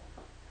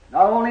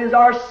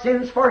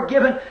 sins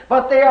forgiven,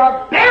 but they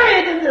are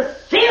buried in the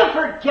sea of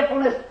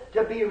forgetfulness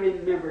to be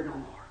remembered no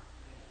more.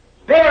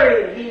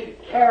 Buried, He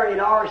carried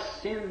our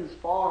sins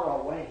far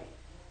away.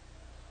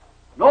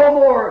 No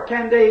more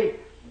can they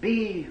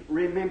be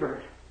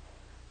remembered,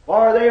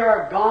 for they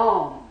are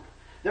gone.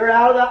 They're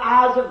out of the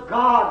eyes of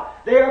God.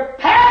 They're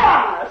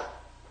paralyzed.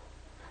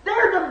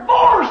 They're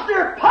divorced.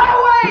 They're put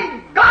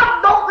away.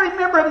 God don't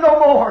remember them no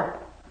more.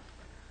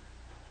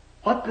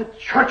 But the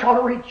church ought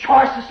to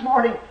rejoice this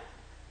morning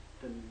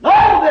to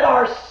know that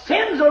our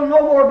sins will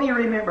no more be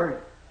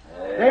remembered.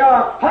 They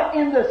are put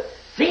in the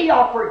sea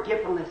of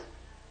forgetfulness,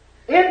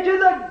 into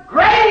the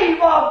grave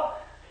of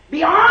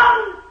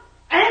beyond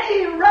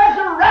any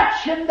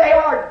resurrection. They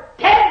are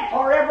dead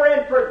forever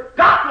and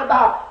forgotten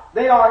about.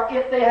 They are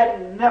if they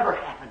had never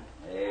happened.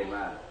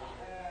 Amen.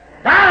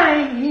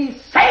 Dying, He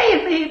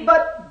saved me,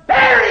 but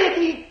buried,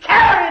 He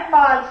carried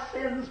my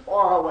sins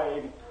far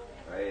away.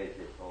 Praise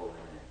His holy name.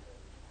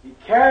 He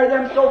carried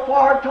them so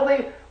far till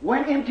they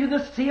went into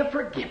the sea of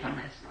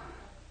forgetfulness.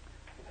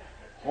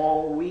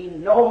 Oh, we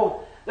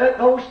know that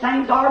those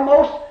things are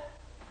most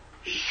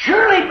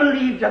surely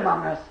believed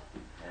among us.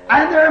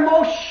 And they're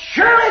most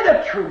surely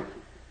the truth.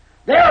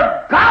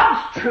 They're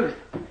God's truth.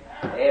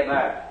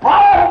 Amen.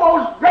 All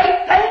those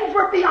great things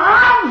were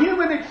beyond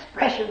human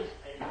expressions.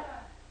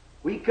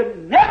 We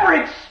could never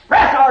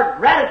express our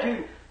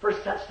gratitude for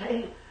such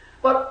things.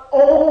 But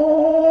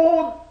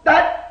oh,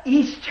 that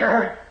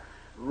Easter,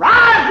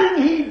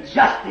 rising He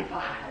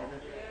justified.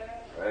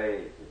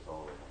 Praise His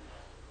holy name.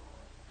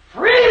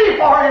 Freely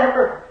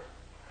forever.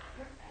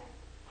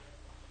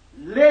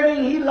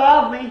 Living, He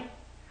loved me.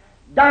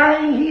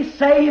 Dying, He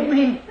saved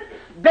me.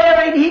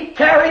 Buried, He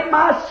carried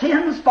my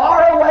sins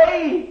far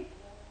away.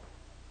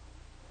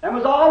 That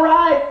was all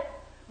right.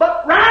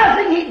 But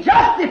rising, He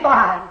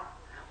justified.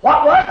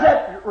 What was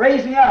that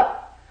raising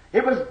up?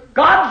 It was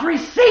God's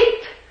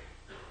receipt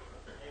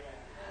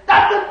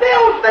that the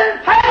bill's been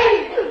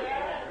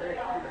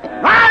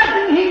paid.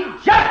 Rising, He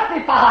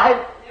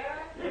justified.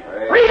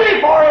 Freely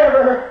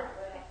forever.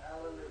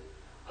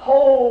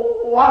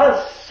 Oh, what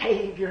a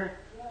Savior.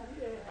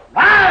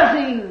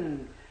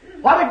 Rising.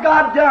 What had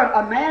God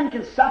done? A man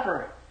can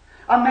suffer.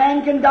 A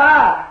man can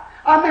die.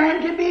 A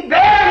man can be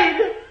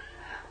buried.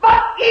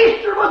 But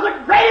Easter was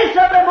the greatest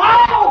of them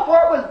all, for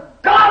it was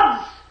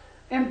God's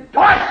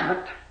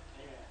endorsement.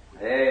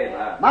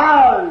 Amen.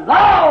 My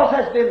laws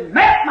has been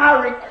met.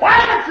 My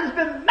requirements has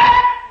been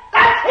met.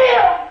 That's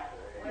Him.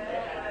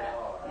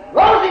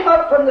 Rose Him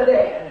up from the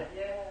dead.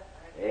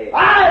 Amen.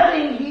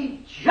 Rising,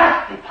 He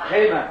justified.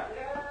 Amen.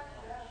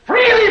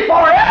 Freely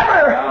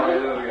forever.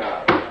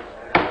 Hallelujah.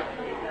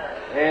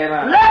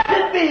 Amen.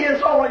 Blessed be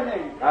His holy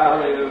name.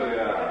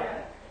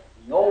 Hallelujah.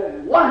 No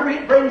wonder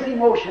it brings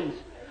emotions.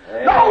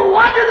 Amen. No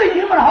wonder the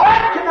human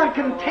heart cannot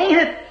contain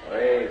it.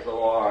 Praise the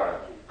Lord.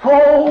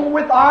 Oh,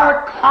 with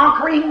our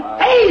conquering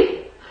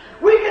faith,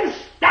 we can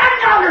stand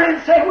yonder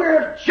and say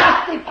we're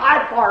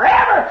justified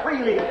forever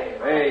freely.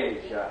 Praise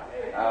God.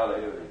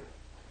 Hallelujah.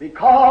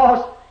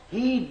 Because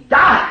He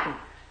died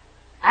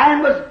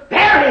and was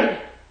buried,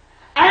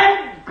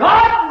 and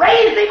God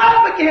raised Him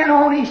up again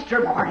on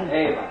Easter morning.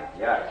 Amen.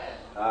 Yes.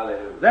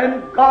 Hallelujah.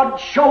 Then God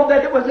showed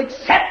that it was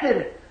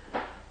accepted.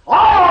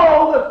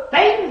 All the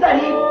things that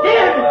He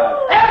did,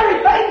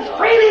 everything's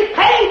freely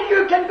paid.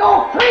 You can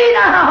go free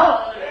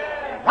now.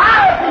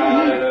 Rising,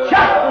 He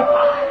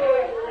justified.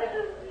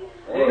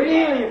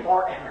 Really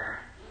forever.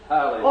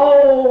 Hallelujah.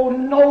 Oh,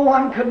 no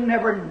one could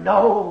never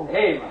know.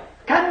 Amen.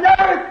 Can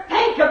never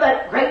think of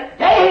that great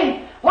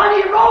day when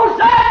He rose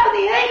up and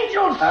the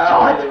angels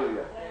saw it.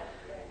 Hallelujah.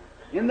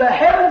 In the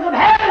heavens of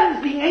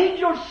heavens, the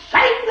angels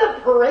sang the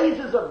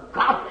praises of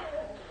God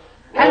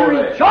and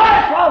Glory. rejoiced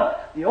while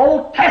the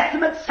Old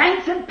Testament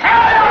saints in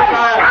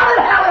paradise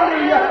shouted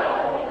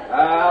hallelujah.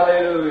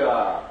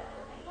 Hallelujah.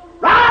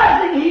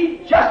 Rising, He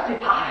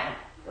justified.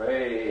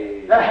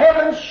 Praise. The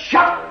heavens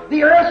shook,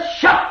 the earth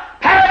shook,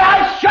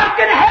 paradise shook,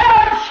 and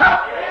heaven shook.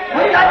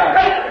 When that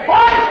great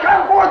voice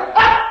come forth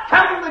up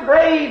from the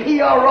grave,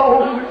 He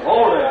arose.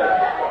 Holy.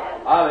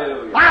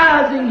 Hallelujah.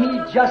 Rising,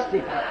 He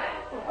justified.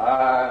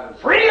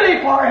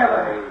 Freely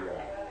forever.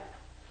 Hallelujah.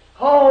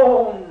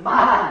 Oh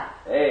my.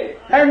 Hey.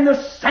 And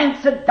the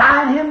saints that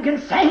die in Him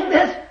can sing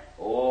this.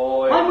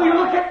 Oh, When we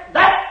look at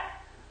that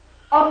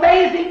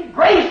amazing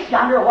grace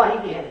yonder,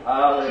 what He did.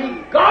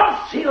 Hallelujah. See,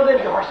 God's sealed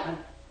endorsement.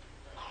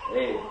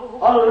 Hey.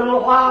 A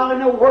little while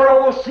and the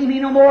world will see me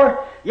no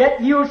more,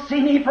 yet you'll see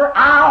me, for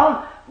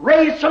I'll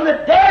raise from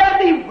the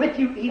dead and be with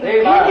you, even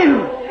Amen. in you,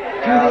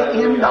 to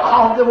the end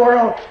of the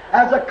world,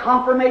 as a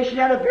confirmation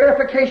and a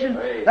verification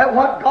Praise. that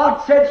what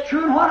God said is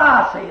true and what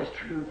I say is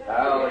true.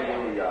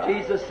 Hallelujah.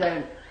 Jesus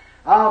said,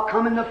 I'll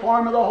come in the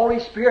form of the Holy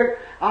Spirit.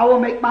 I will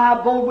make my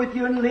abode with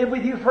you and live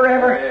with you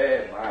forever.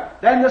 Amen.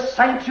 Then the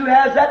saints who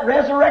has that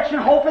resurrection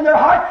hope in their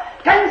heart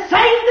can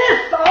sing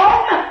this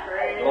song.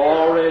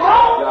 Glory to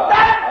On God.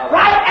 that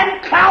bright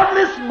and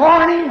cloudless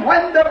morning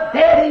when the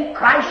dead in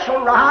Christ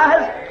shall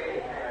rise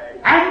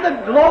and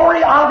the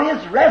glory of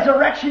His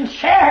resurrection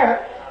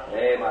share,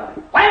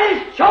 Amen. When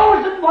His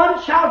chosen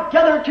ones shall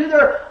gather to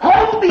their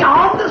home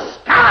beyond the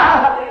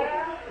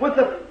sky with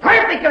the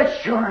perfect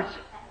assurance,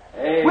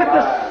 Amen. with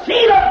the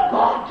seal of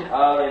God,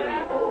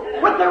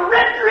 Hallelujah. with the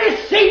written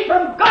receipt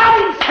from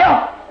God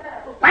Himself.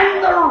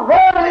 When the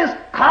roll is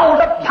called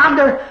up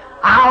yonder,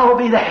 I'll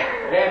be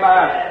there.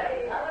 Amen.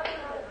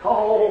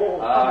 Oh,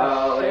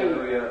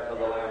 Hallelujah to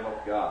the Lamb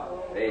of God.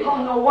 oh,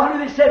 Amen. no wonder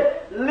they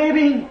said,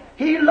 living,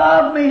 He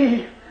loved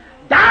me.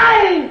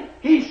 Dying,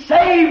 He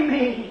saved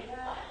me.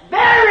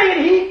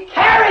 Buried, He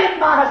carried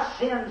my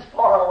sins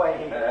far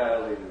away.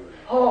 Hallelujah.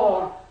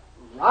 Oh,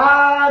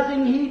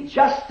 rising, He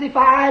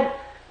justified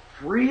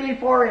freely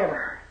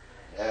forever.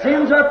 Yeah.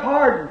 Sins are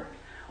pardoned.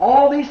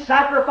 All these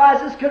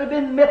sacrifices could have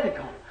been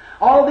mythical.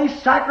 All these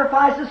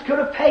sacrifices could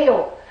have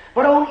paled.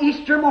 But on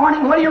Easter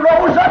morning when He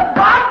rose up,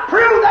 God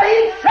proved that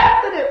He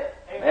accepted it.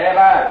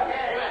 Amen.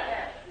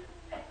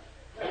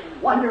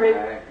 Wonder it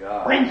Thank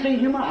God. brings the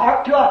human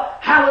heart to a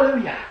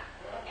hallelujah.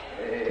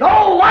 Amen.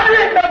 No wonder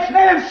it makes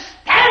men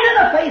stand in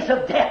the face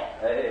of death.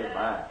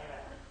 Amen.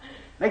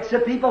 Makes the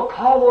people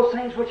call those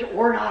things which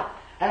were not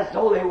as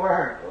though they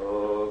were.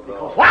 Oh,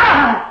 God.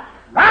 Why?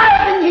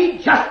 Rising, He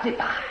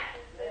justified.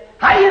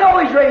 How do you know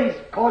He's raised?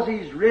 Because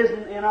He's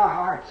risen in our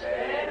hearts.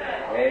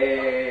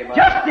 Amen.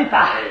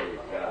 Justified. Praise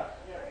God.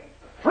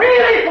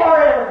 Freely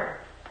forever.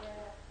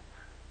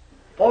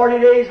 40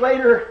 days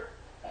later,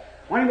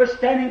 when He was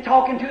standing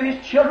talking to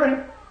His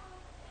children,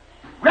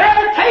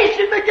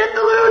 gravitation began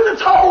to lose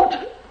its hold.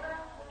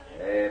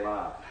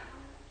 Amen.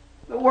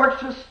 The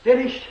works was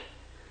finished.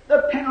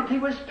 The penalty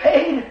was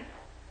paid.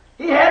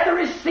 He had the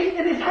receipt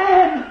in His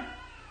hand.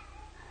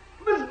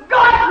 It was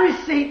God's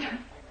receipt.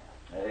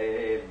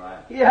 Amen.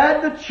 He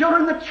had the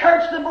children, the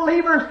church, the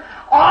believers.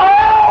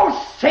 All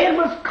sin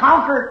was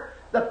conquered.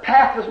 The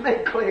path was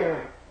made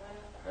clear.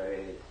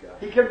 Praise God.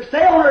 He could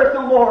stay on earth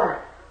no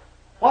more.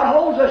 What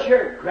holds us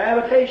here?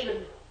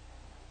 Gravitation.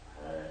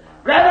 Amen.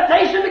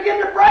 Gravitation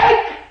began to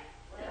break.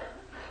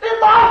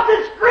 It lost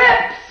its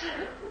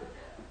grips.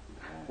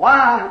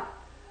 Why?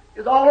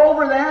 It's all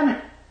over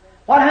then.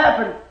 What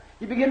happened?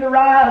 He began to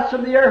rise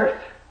from the earth.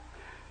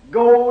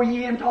 Go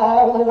ye into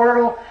all the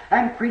world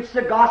and preach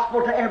the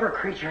gospel to every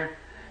creature.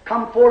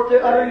 Come forth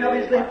the uttering of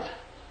His lips.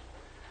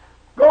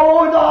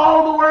 Go into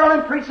all the world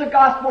and preach the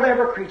gospel to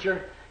every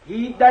creature.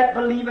 He that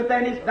believeth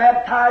and is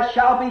baptized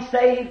shall be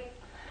saved.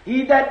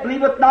 He that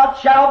believeth not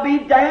shall be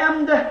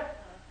damned.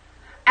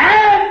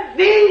 And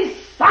these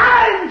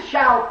signs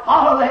shall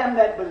follow them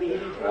that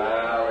believe.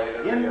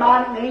 Hallelujah. In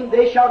my name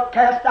they shall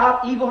cast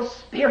out evil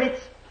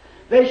spirits.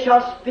 They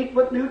shall speak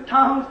with new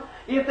tongues.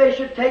 If they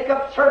should take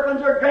up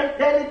serpents or drink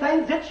deadly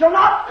things, it shall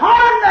not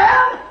harm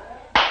them.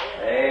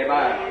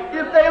 Amen.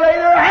 If they lay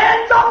their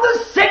hands on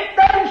the sick,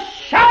 they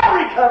shall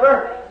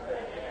recover.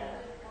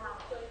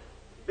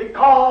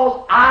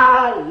 Because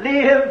I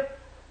live,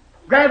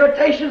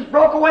 gravitation's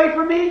broke away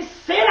from me.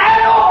 Sin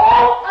had no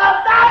hope.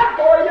 I died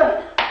for you.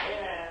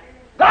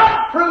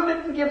 God proved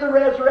it and give the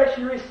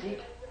resurrection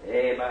receipt.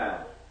 Amen.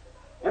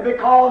 And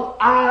because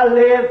I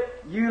live,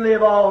 you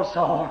live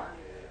also.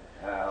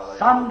 Hallelujah.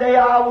 Someday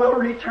I will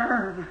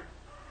return.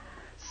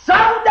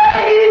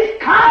 Someday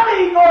He's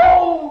coming.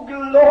 Oh,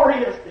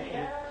 glorious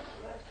day.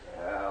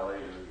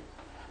 Hallelujah.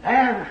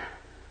 And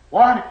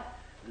what?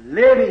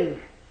 Living,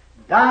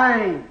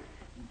 dying,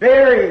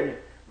 buried,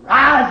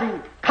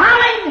 rising,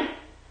 coming.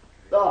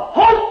 The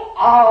hope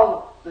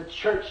of the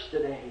church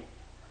today.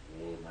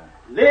 Amen.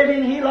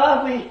 Living, He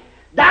loved me.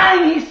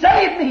 Dying, He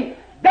saved me.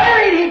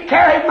 Buried, He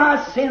carried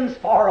my sins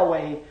far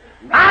away.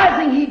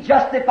 Rising, He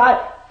justified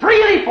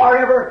freely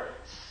forever.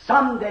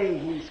 Someday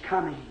He's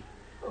coming.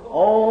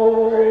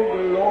 Oh,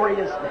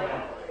 glorious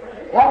day.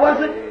 What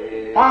was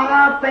it?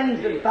 5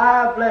 things in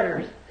 5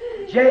 letters.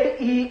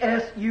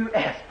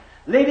 J-E-S-U-S.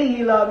 Living,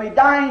 He loved me.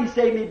 Dying, He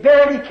saved me.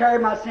 Buried, He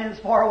carried my sins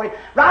far away.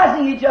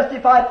 Rising, He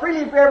justified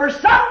freely forever.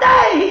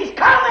 Someday He's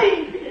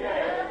coming.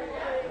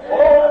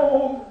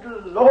 Oh,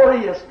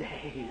 glorious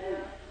day.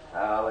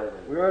 Hallelujah.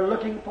 We're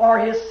looking for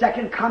His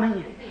second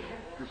coming.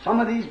 Some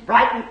of these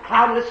bright and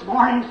cloudless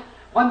mornings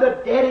when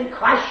the dead in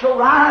Christ shall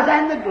rise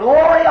and the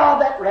glory of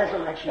that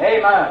resurrection.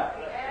 Amen.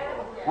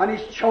 When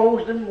His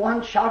chosen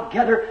ones shall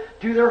gather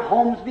to their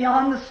homes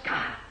beyond the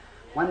sky.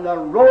 When the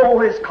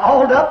roll is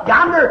called up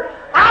yonder,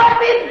 I'll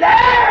be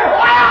there.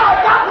 Wow,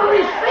 I got the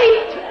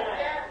receipt.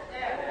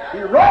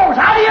 He rose.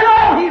 How do you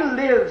know? He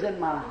lives in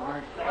my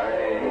heart.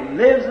 He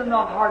lives in the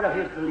heart of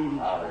His believing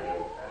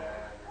children.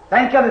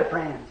 Think of it,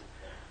 friends.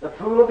 The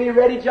pool will be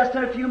ready just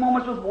in a few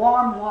moments with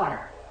warm water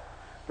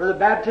for the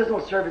baptismal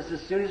service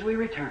as soon as we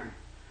return.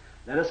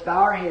 Let us bow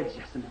our heads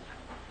just a minute.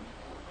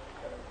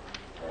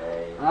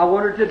 I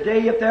wonder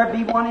today if there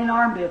be one in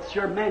our midst,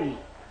 or many,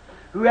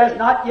 who has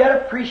not yet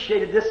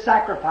appreciated this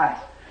sacrifice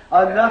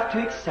enough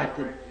to accept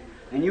it.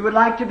 And you would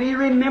like to be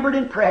remembered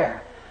in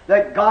prayer,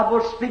 that God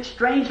will speak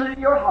strangely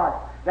to your heart,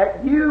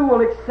 that you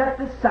will accept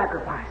this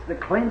sacrifice, the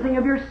cleansing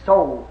of your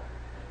soul.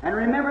 And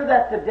remember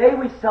that today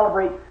we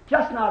celebrate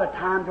just not a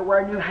time to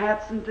wear new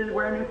hats and to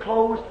wear new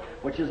clothes,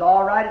 which is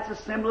all right. It's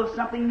a symbol of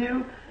something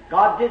new.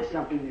 God did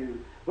something new,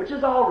 which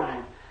is all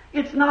right.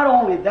 It's not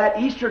only that.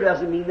 Easter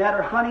doesn't mean that,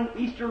 or hunting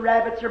Easter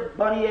rabbits or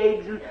bunny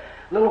eggs and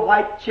little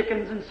white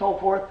chickens and so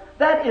forth.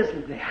 That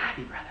isn't the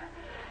idea, brother.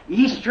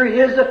 Easter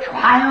is a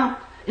triumph.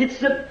 It's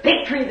the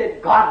victory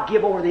that God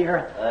gave over the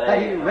earth,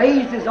 that He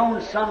raised His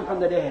own Son from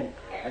the dead.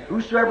 And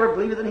whosoever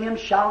believeth in Him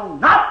shall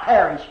not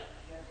perish,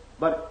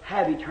 but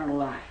have eternal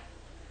life.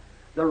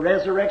 The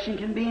resurrection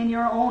can be in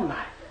your own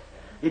life.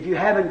 If you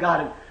haven't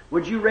got it,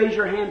 would you raise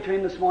your hand to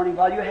Him this morning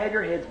while you have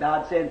your heads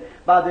bowed, saying,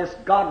 by this,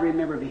 God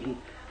remember me,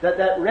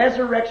 that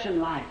resurrection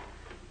life,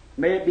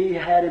 may it be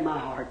had in my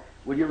heart.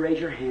 Will you raise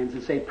your hands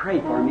and say,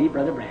 pray for me,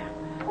 Brother Branham,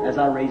 as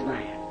I raise my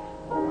hand.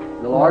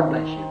 The Lord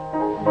bless you.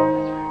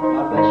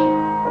 God bless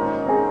you.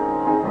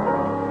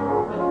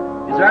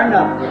 Is there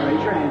another?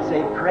 Raise your hand and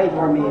say, pray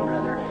for me,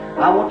 brother.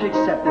 I want to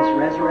accept this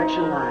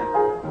resurrection life.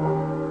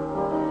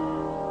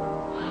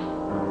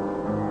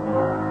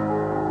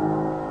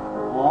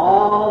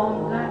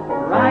 On that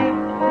bright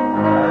and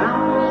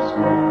cloudless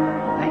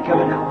morning, think of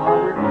it now,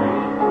 Father.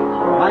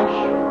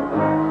 Christ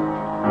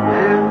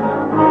and the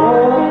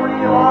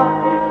glory of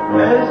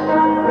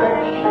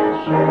resurrection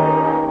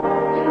share.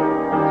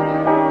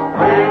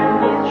 When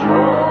the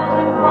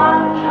chosen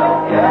one shall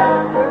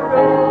gather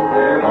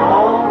over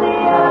on the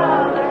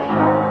other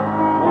shore,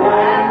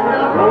 when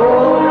the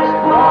roll is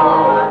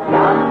called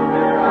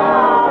yonder,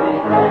 I'll be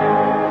there.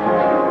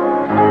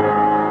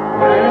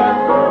 When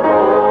the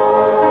roll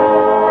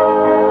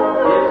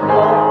is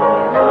called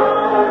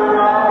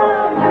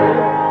yonder,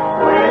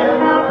 when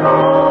the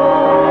roll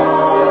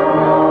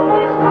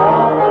is called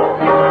yonder, I'll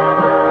be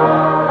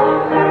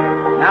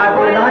there. Now, if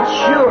you're not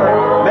sure,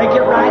 make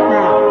it right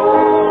now.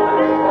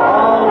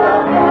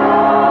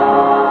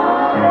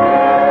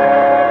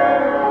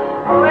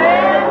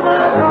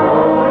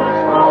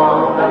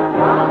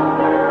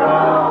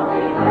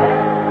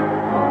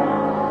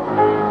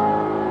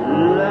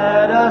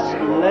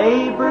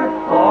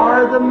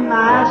 The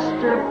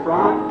Master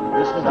from,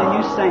 listen to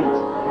you saints.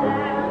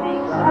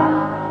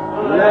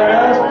 Let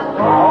us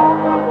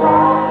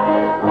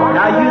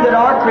now you that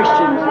are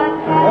Christians,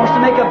 wants to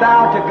make a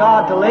vow to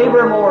God to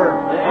labor more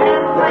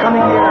the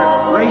coming year,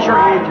 raise your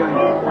hand to Him.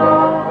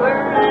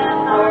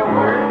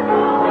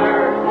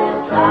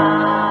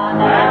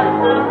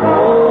 And the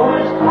roll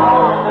is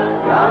called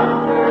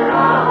yonder,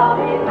 I'll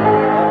be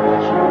there.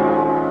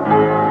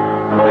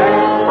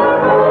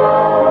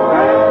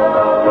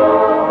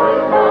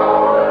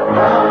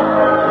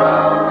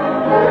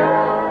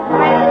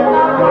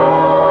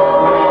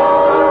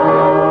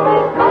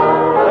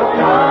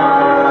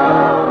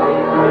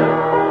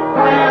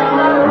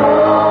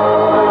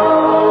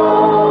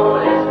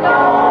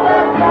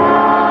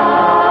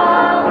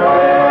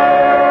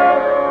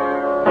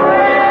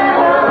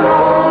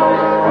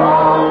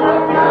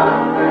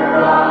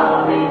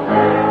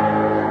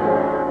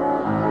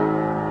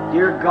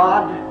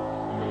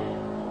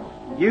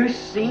 You've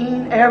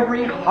seen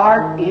every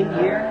heart in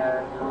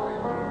here,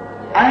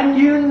 and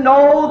you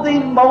know the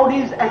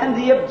motives and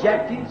the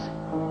objectives.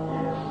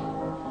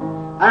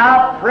 And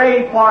I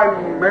pray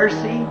for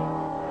mercy.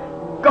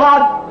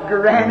 God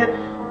grant it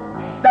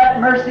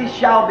that mercy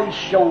shall be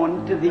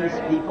shown to these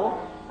people.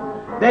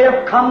 They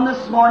have come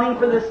this morning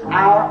for this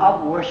hour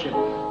of worship.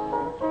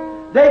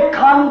 They've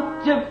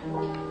come to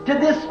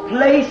this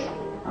place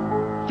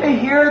to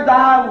hear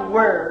Thy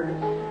Word.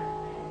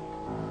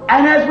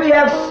 And as we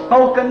have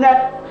spoken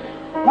that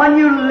when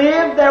you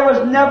lived there was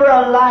never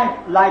a life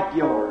like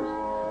yours.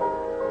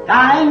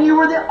 Dying, you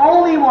were the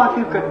only one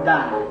who could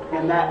die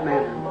in that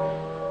manner.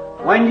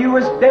 When you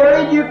was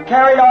buried, you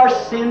carried our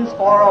sins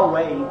far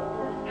away.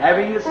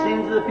 Having the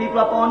sins of the people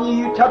upon you,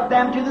 you took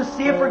them to the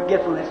sea of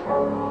forgetfulness.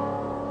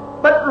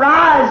 But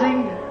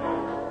rising,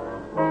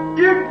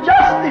 you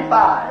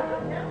justified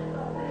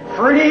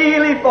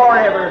freely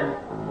forever.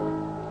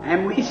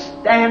 And we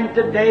stand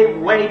today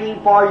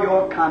waiting for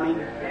your coming.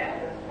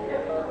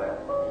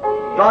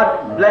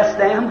 God bless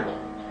them.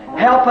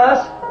 Help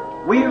us.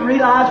 We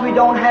realize we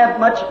don't have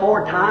much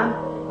more time,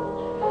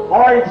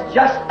 for it's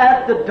just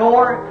at the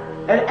door.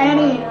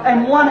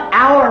 And 1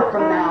 hour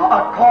from now,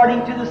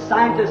 according to the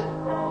scientists,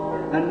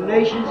 the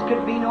nations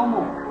could be no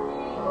more.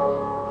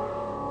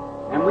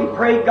 And we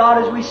pray, God,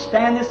 as we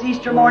stand this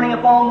Easter morning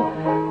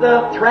upon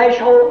the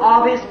threshold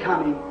of His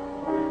coming,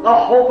 the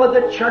hope of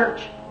the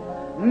church.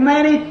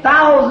 Many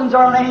thousands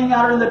are laying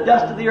out in the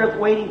dust of the earth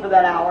waiting for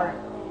that hour.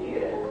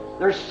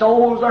 Their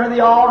souls are at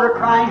the altar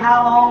crying,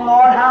 how long,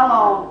 Lord, how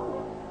long?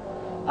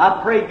 I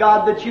pray,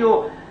 God, that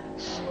You'll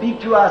speak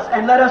to us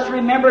and let us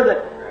remember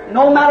that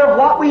no matter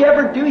what we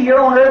ever do here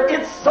on earth,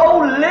 it's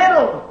so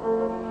little.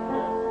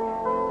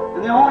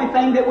 And the only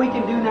thing that we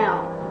can do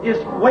now is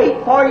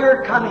wait for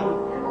Your coming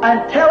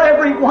and tell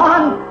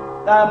everyone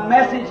the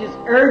message is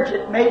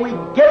urgent. May we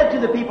get it to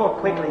the people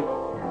quickly,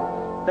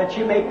 that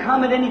You may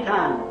come at any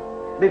time.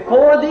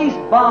 Before these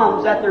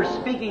bombs that they're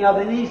speaking of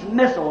and these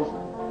missiles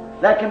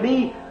that can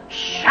be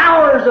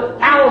showers of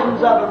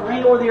thousands of them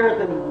rain over the earth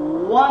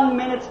in 1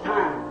 minute's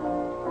time.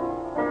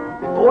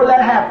 Before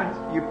that happens,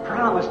 You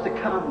promise to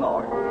come,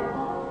 Lord.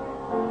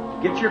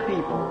 Get Your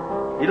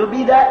people. It'll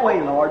be that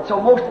way, Lord. So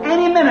most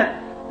any minute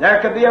There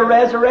could be a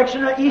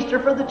resurrection or Easter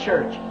for the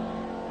church.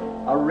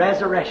 A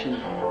resurrection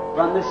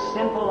from this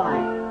sinful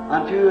life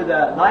unto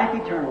the life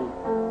eternal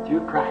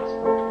through Christ.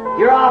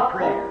 Hear our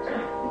prayers.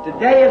 And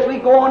today as we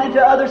go on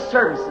into other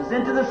services,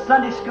 into the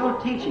Sunday school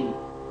teaching,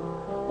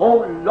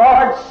 oh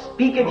Lord,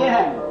 speak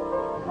again.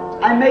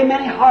 And may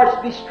many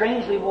hearts be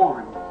strangely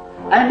warmed.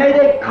 And may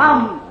they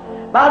come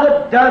by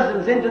the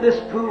dozens into this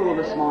pool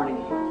this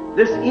morning,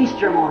 this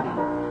Easter morning,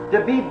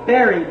 to be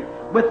buried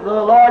with the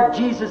Lord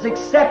Jesus,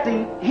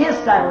 accepting His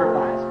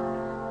sacrifice.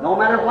 No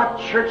matter what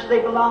church they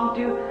belong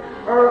to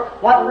or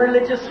what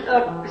religious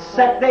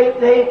sect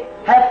they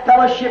have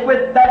fellowship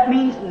with, that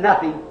means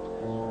nothing.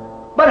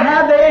 But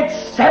have they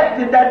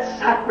accepted that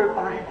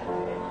sacrifice?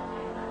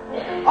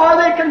 Are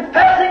they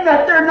confessing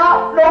that they're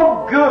not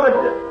no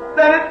good?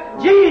 That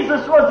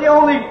Jesus was the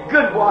only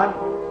good one?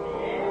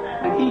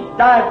 And He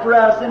died for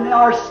us in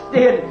our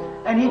stead,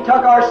 and He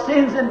took our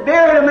sins and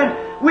buried them,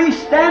 and we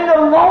stand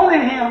alone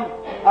in Him.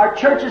 Our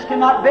churches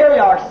cannot bury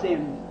our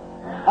sins.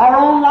 Our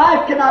own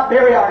life cannot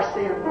bury our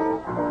sins.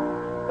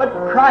 But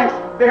Christ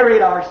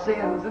buried our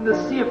sins in the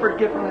sea of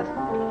forgiveness.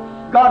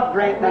 God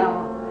grant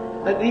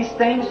now that these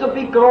things will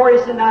be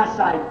glorious in Thy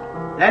sight.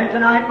 Then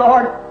tonight,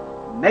 Lord,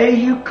 may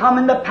You come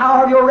in the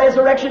power of Your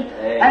resurrection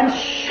and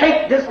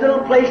shake this little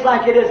place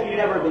like it has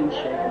never been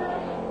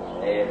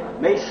shaken.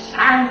 May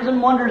signs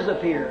and wonders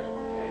appear.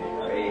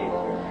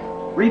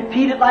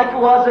 Repeat it like it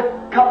was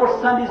a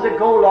couple Sundays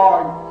ago,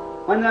 Lord,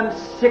 when them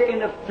sick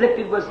and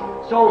afflicted was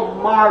so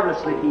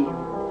marvelously healed.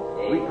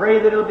 We pray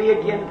that it'll be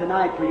again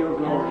tonight for Your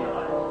glory.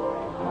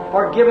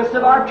 Forgive us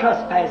of our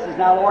trespasses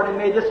now, Lord, and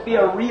may this be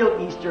a real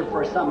Easter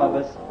for some of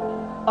us.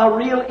 A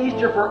real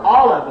Easter for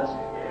all of us.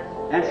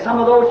 And some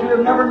of those who have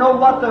never known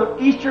what the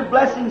Easter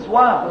blessings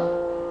was.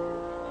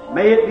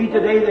 May it be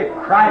today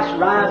that Christ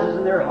rises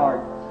in their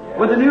heart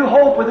with a new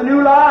hope, with a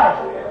new life.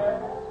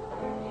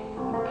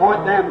 And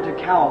point them to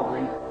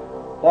Calvary.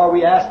 For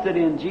we ask it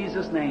in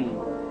Jesus' name.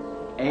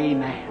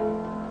 Amen.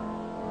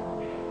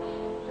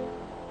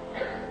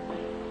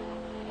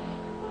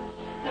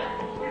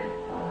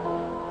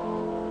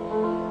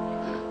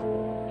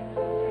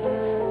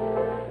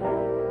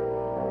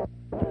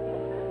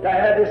 To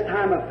have this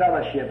time of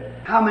fellowship.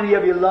 How many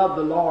of you love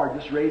the Lord?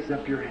 Just raise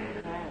up your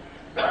hand.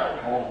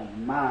 Oh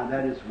my,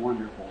 that is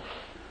wonderful.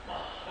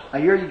 I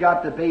hear you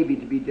got the baby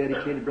to be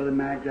dedicated, Brother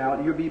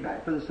Magdal. You'll be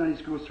back for the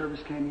Sunday school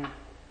service, can you?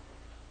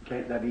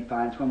 Okay, that'd be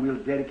fine. It's when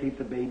we'll dedicate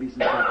the babies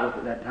and so forth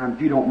at that time.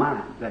 If you don't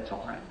mind, that's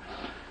all right.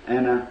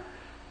 And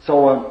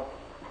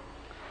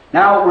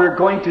now we're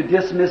going to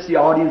dismiss the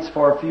audience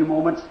for a few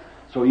moments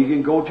so you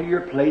can go to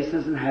your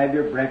places and have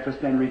your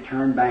breakfast and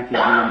return back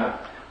again.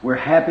 We're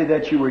happy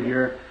that you were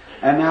here.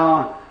 And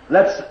now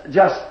let's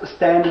just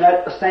stand in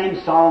that same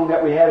song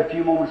that we had a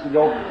few moments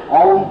ago,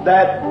 On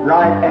That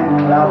Bright and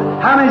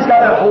Clouded. How many's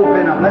got that hope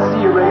in them? Let's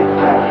see you ready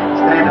to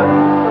stand up.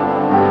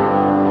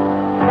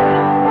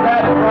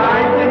 That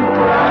bright and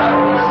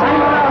clouded. Sing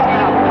it out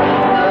now.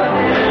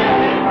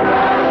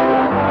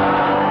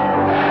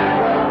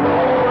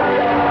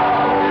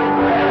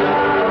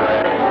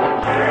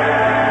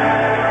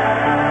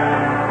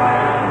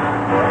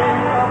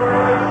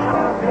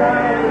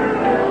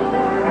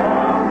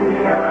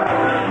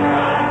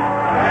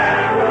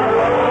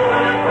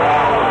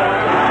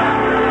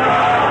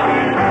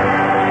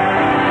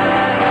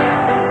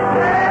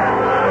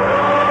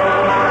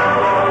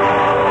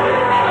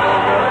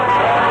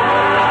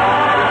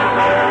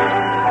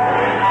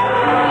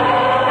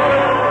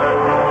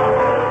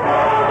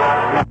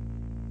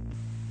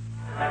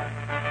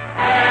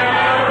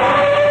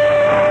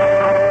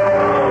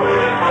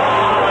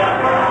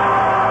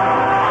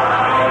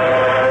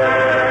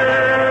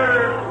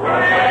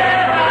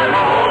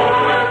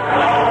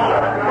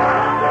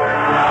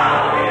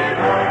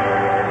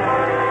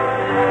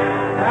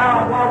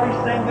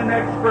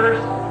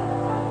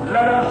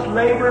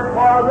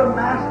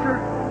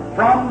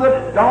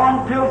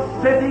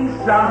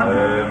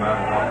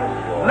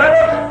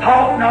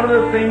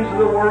 Things of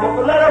the world,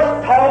 but let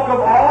us talk of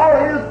all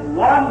His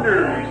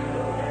wonders,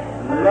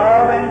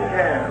 love and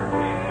care.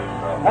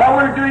 While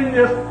we're doing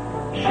this,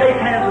 shake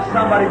hands with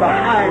somebody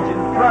behind you,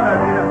 in front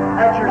of you,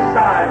 at your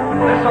side.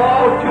 Let's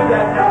all do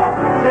that now.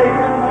 Say,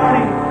 good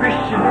morning,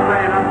 Christian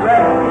friend. I'm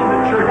glad to be in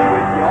the church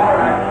with you. All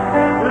right.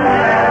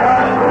 Let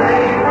us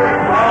labor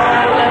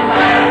for the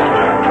Master.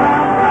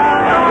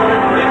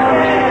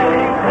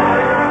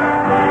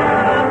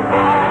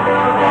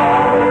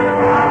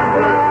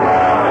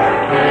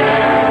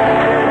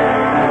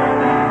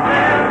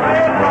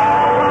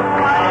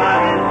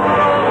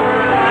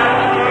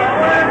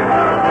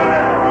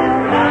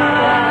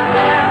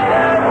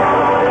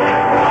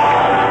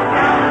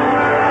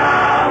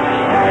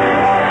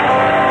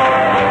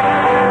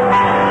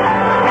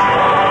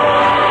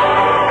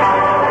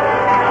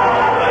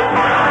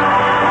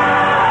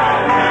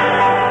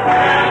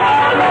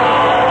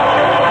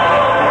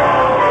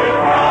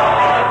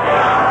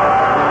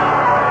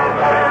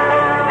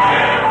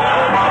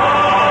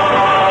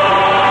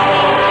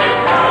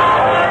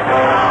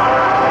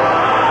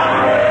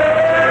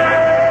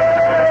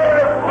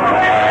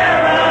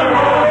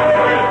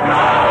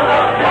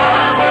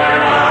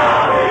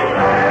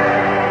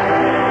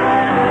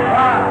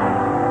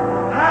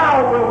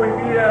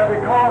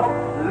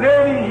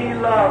 He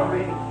loved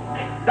me.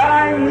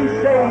 Dying, He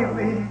saved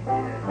me.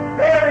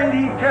 Buried,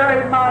 He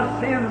carried my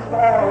sins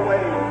far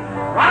away.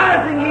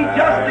 Rising, He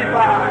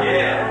justified.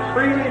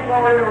 Freely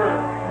forever.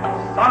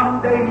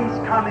 Someday He's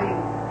coming.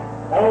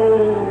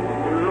 Oh,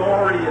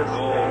 glorious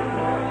day.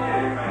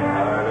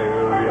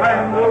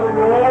 When the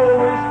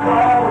roll is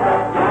called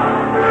up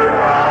yonder,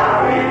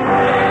 I'll be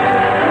there.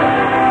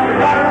 We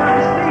gotta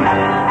receive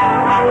it.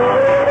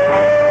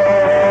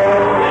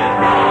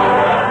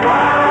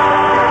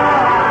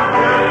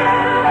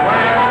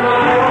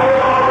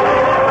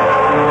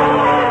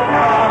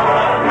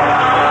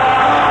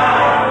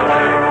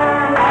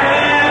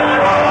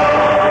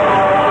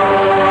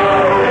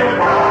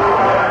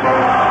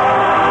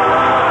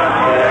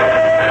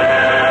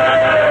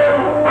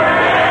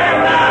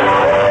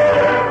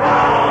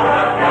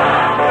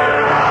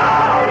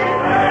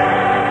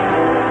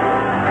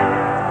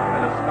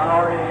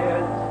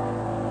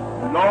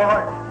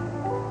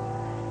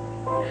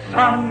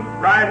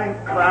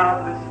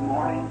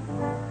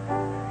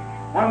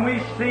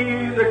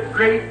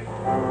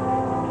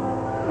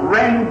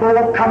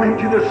 Coming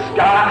to the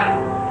sky,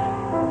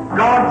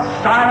 God's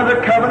sign of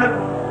the covenant,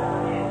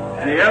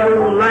 and the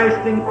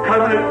everlasting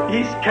covenant,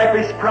 He's kept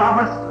His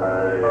promise.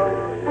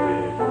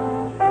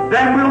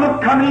 Then we'll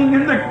look coming,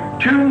 and the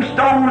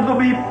tombstones will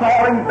be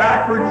falling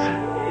backwards,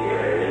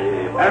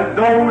 and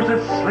those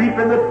that sleep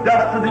in the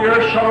dust of the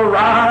earth shall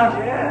arise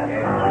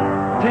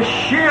to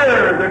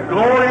share the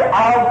glory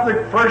of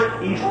the first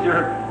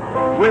Easter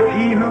with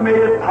He who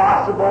made it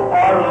possible,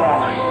 our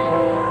Lord.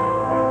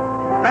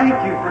 Thank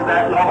you for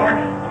that,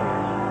 Lord.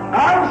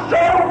 I'm so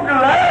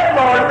glad,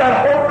 Lord, that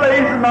hope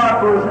lays in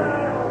my bosom.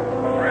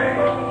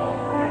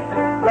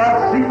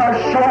 I see my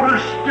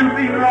shoulders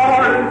stooping,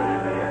 Lord,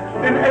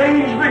 and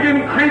age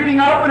begin creeping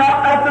up and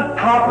up at the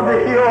top of the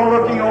hill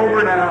looking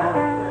over now.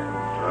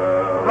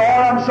 Lord,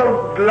 I'm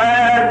so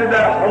glad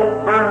that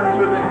hope burns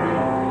within me.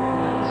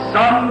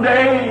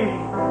 Someday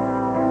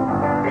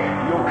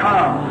You'll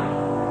come.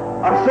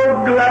 I'm so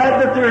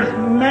glad that there's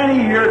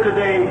many here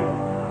today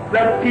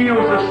that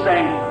feels the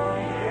same.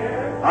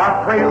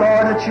 I pray,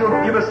 Lord, that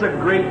You'll give us a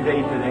great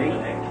day today.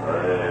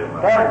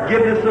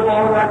 Forgiveness of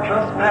all our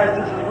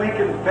trespasses as we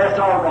confess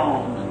our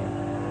wrongs.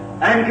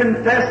 And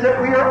confess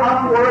that we are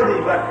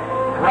unworthy, but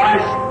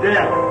Christ's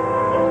death,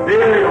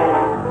 burial,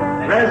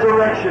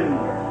 resurrection,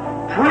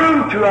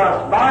 proved to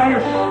us by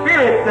His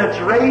Spirit that's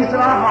raised in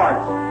our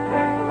hearts,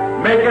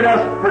 making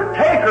us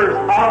partakers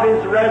of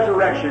His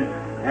resurrection.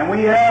 And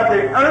we have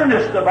the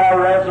earnest of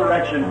our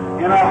resurrection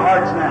in our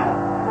hearts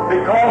now.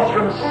 Because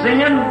from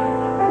sin,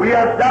 we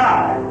have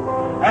died,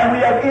 and we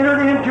have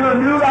entered into a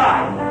new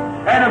life,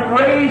 and have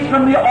raised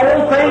from the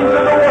old things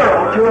of the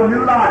world to a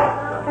new life.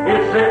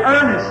 It's the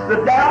earnest,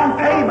 the down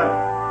payment.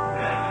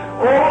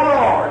 Oh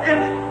Lord,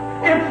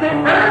 it's the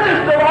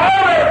earnest of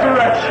our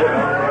resurrection.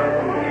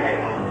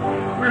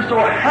 We're so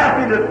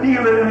happy to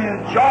feel it and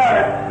enjoy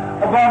it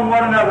among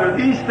one another.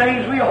 These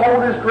things we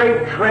hold as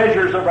great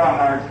treasures of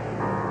our hearts.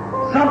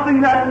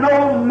 Something that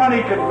no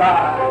money could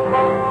buy.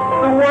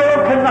 The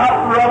world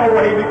cannot run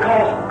away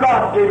because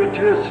God gave it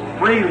to us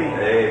freely.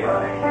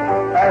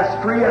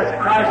 As free as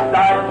Christ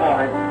died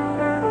for it.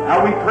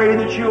 Now we pray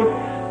that You'll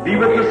be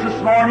with us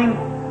this morning.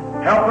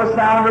 Help us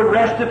now to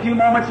rest a few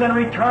moments and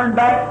return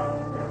back.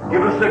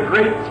 Give us a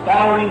great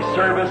following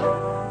service.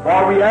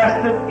 For we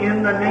ask it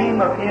in the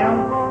name of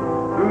Him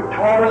who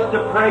taught us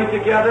to pray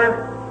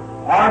together.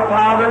 Our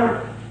Father,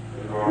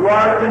 who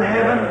art in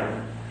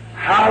heaven,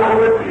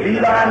 hallowed be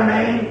Thy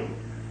name.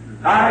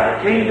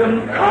 Thy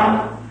kingdom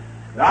come.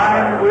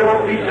 Thy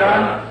will be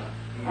done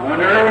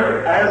on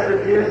earth as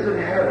it is in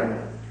heaven.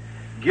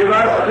 Give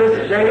us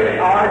this day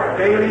our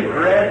daily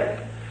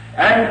bread,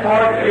 and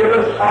forgive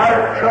us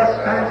our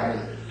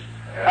trespasses,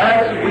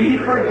 as we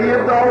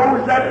forgive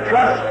those that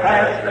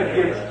trespass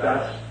against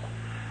us.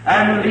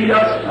 And lead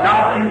us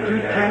not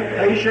into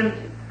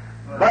temptation,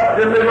 but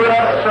deliver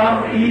us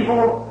from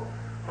evil.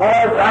 For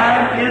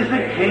Thine is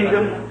the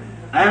kingdom,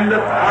 and the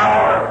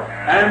power,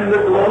 and the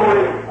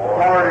glory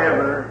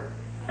forever.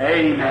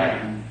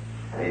 Amen.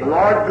 The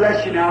Lord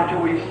bless you now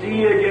till we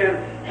see you again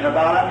in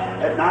about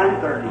at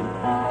 9:30.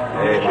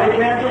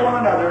 Shake hands with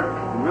one another,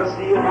 and we'll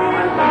see you at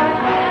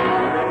 9:30.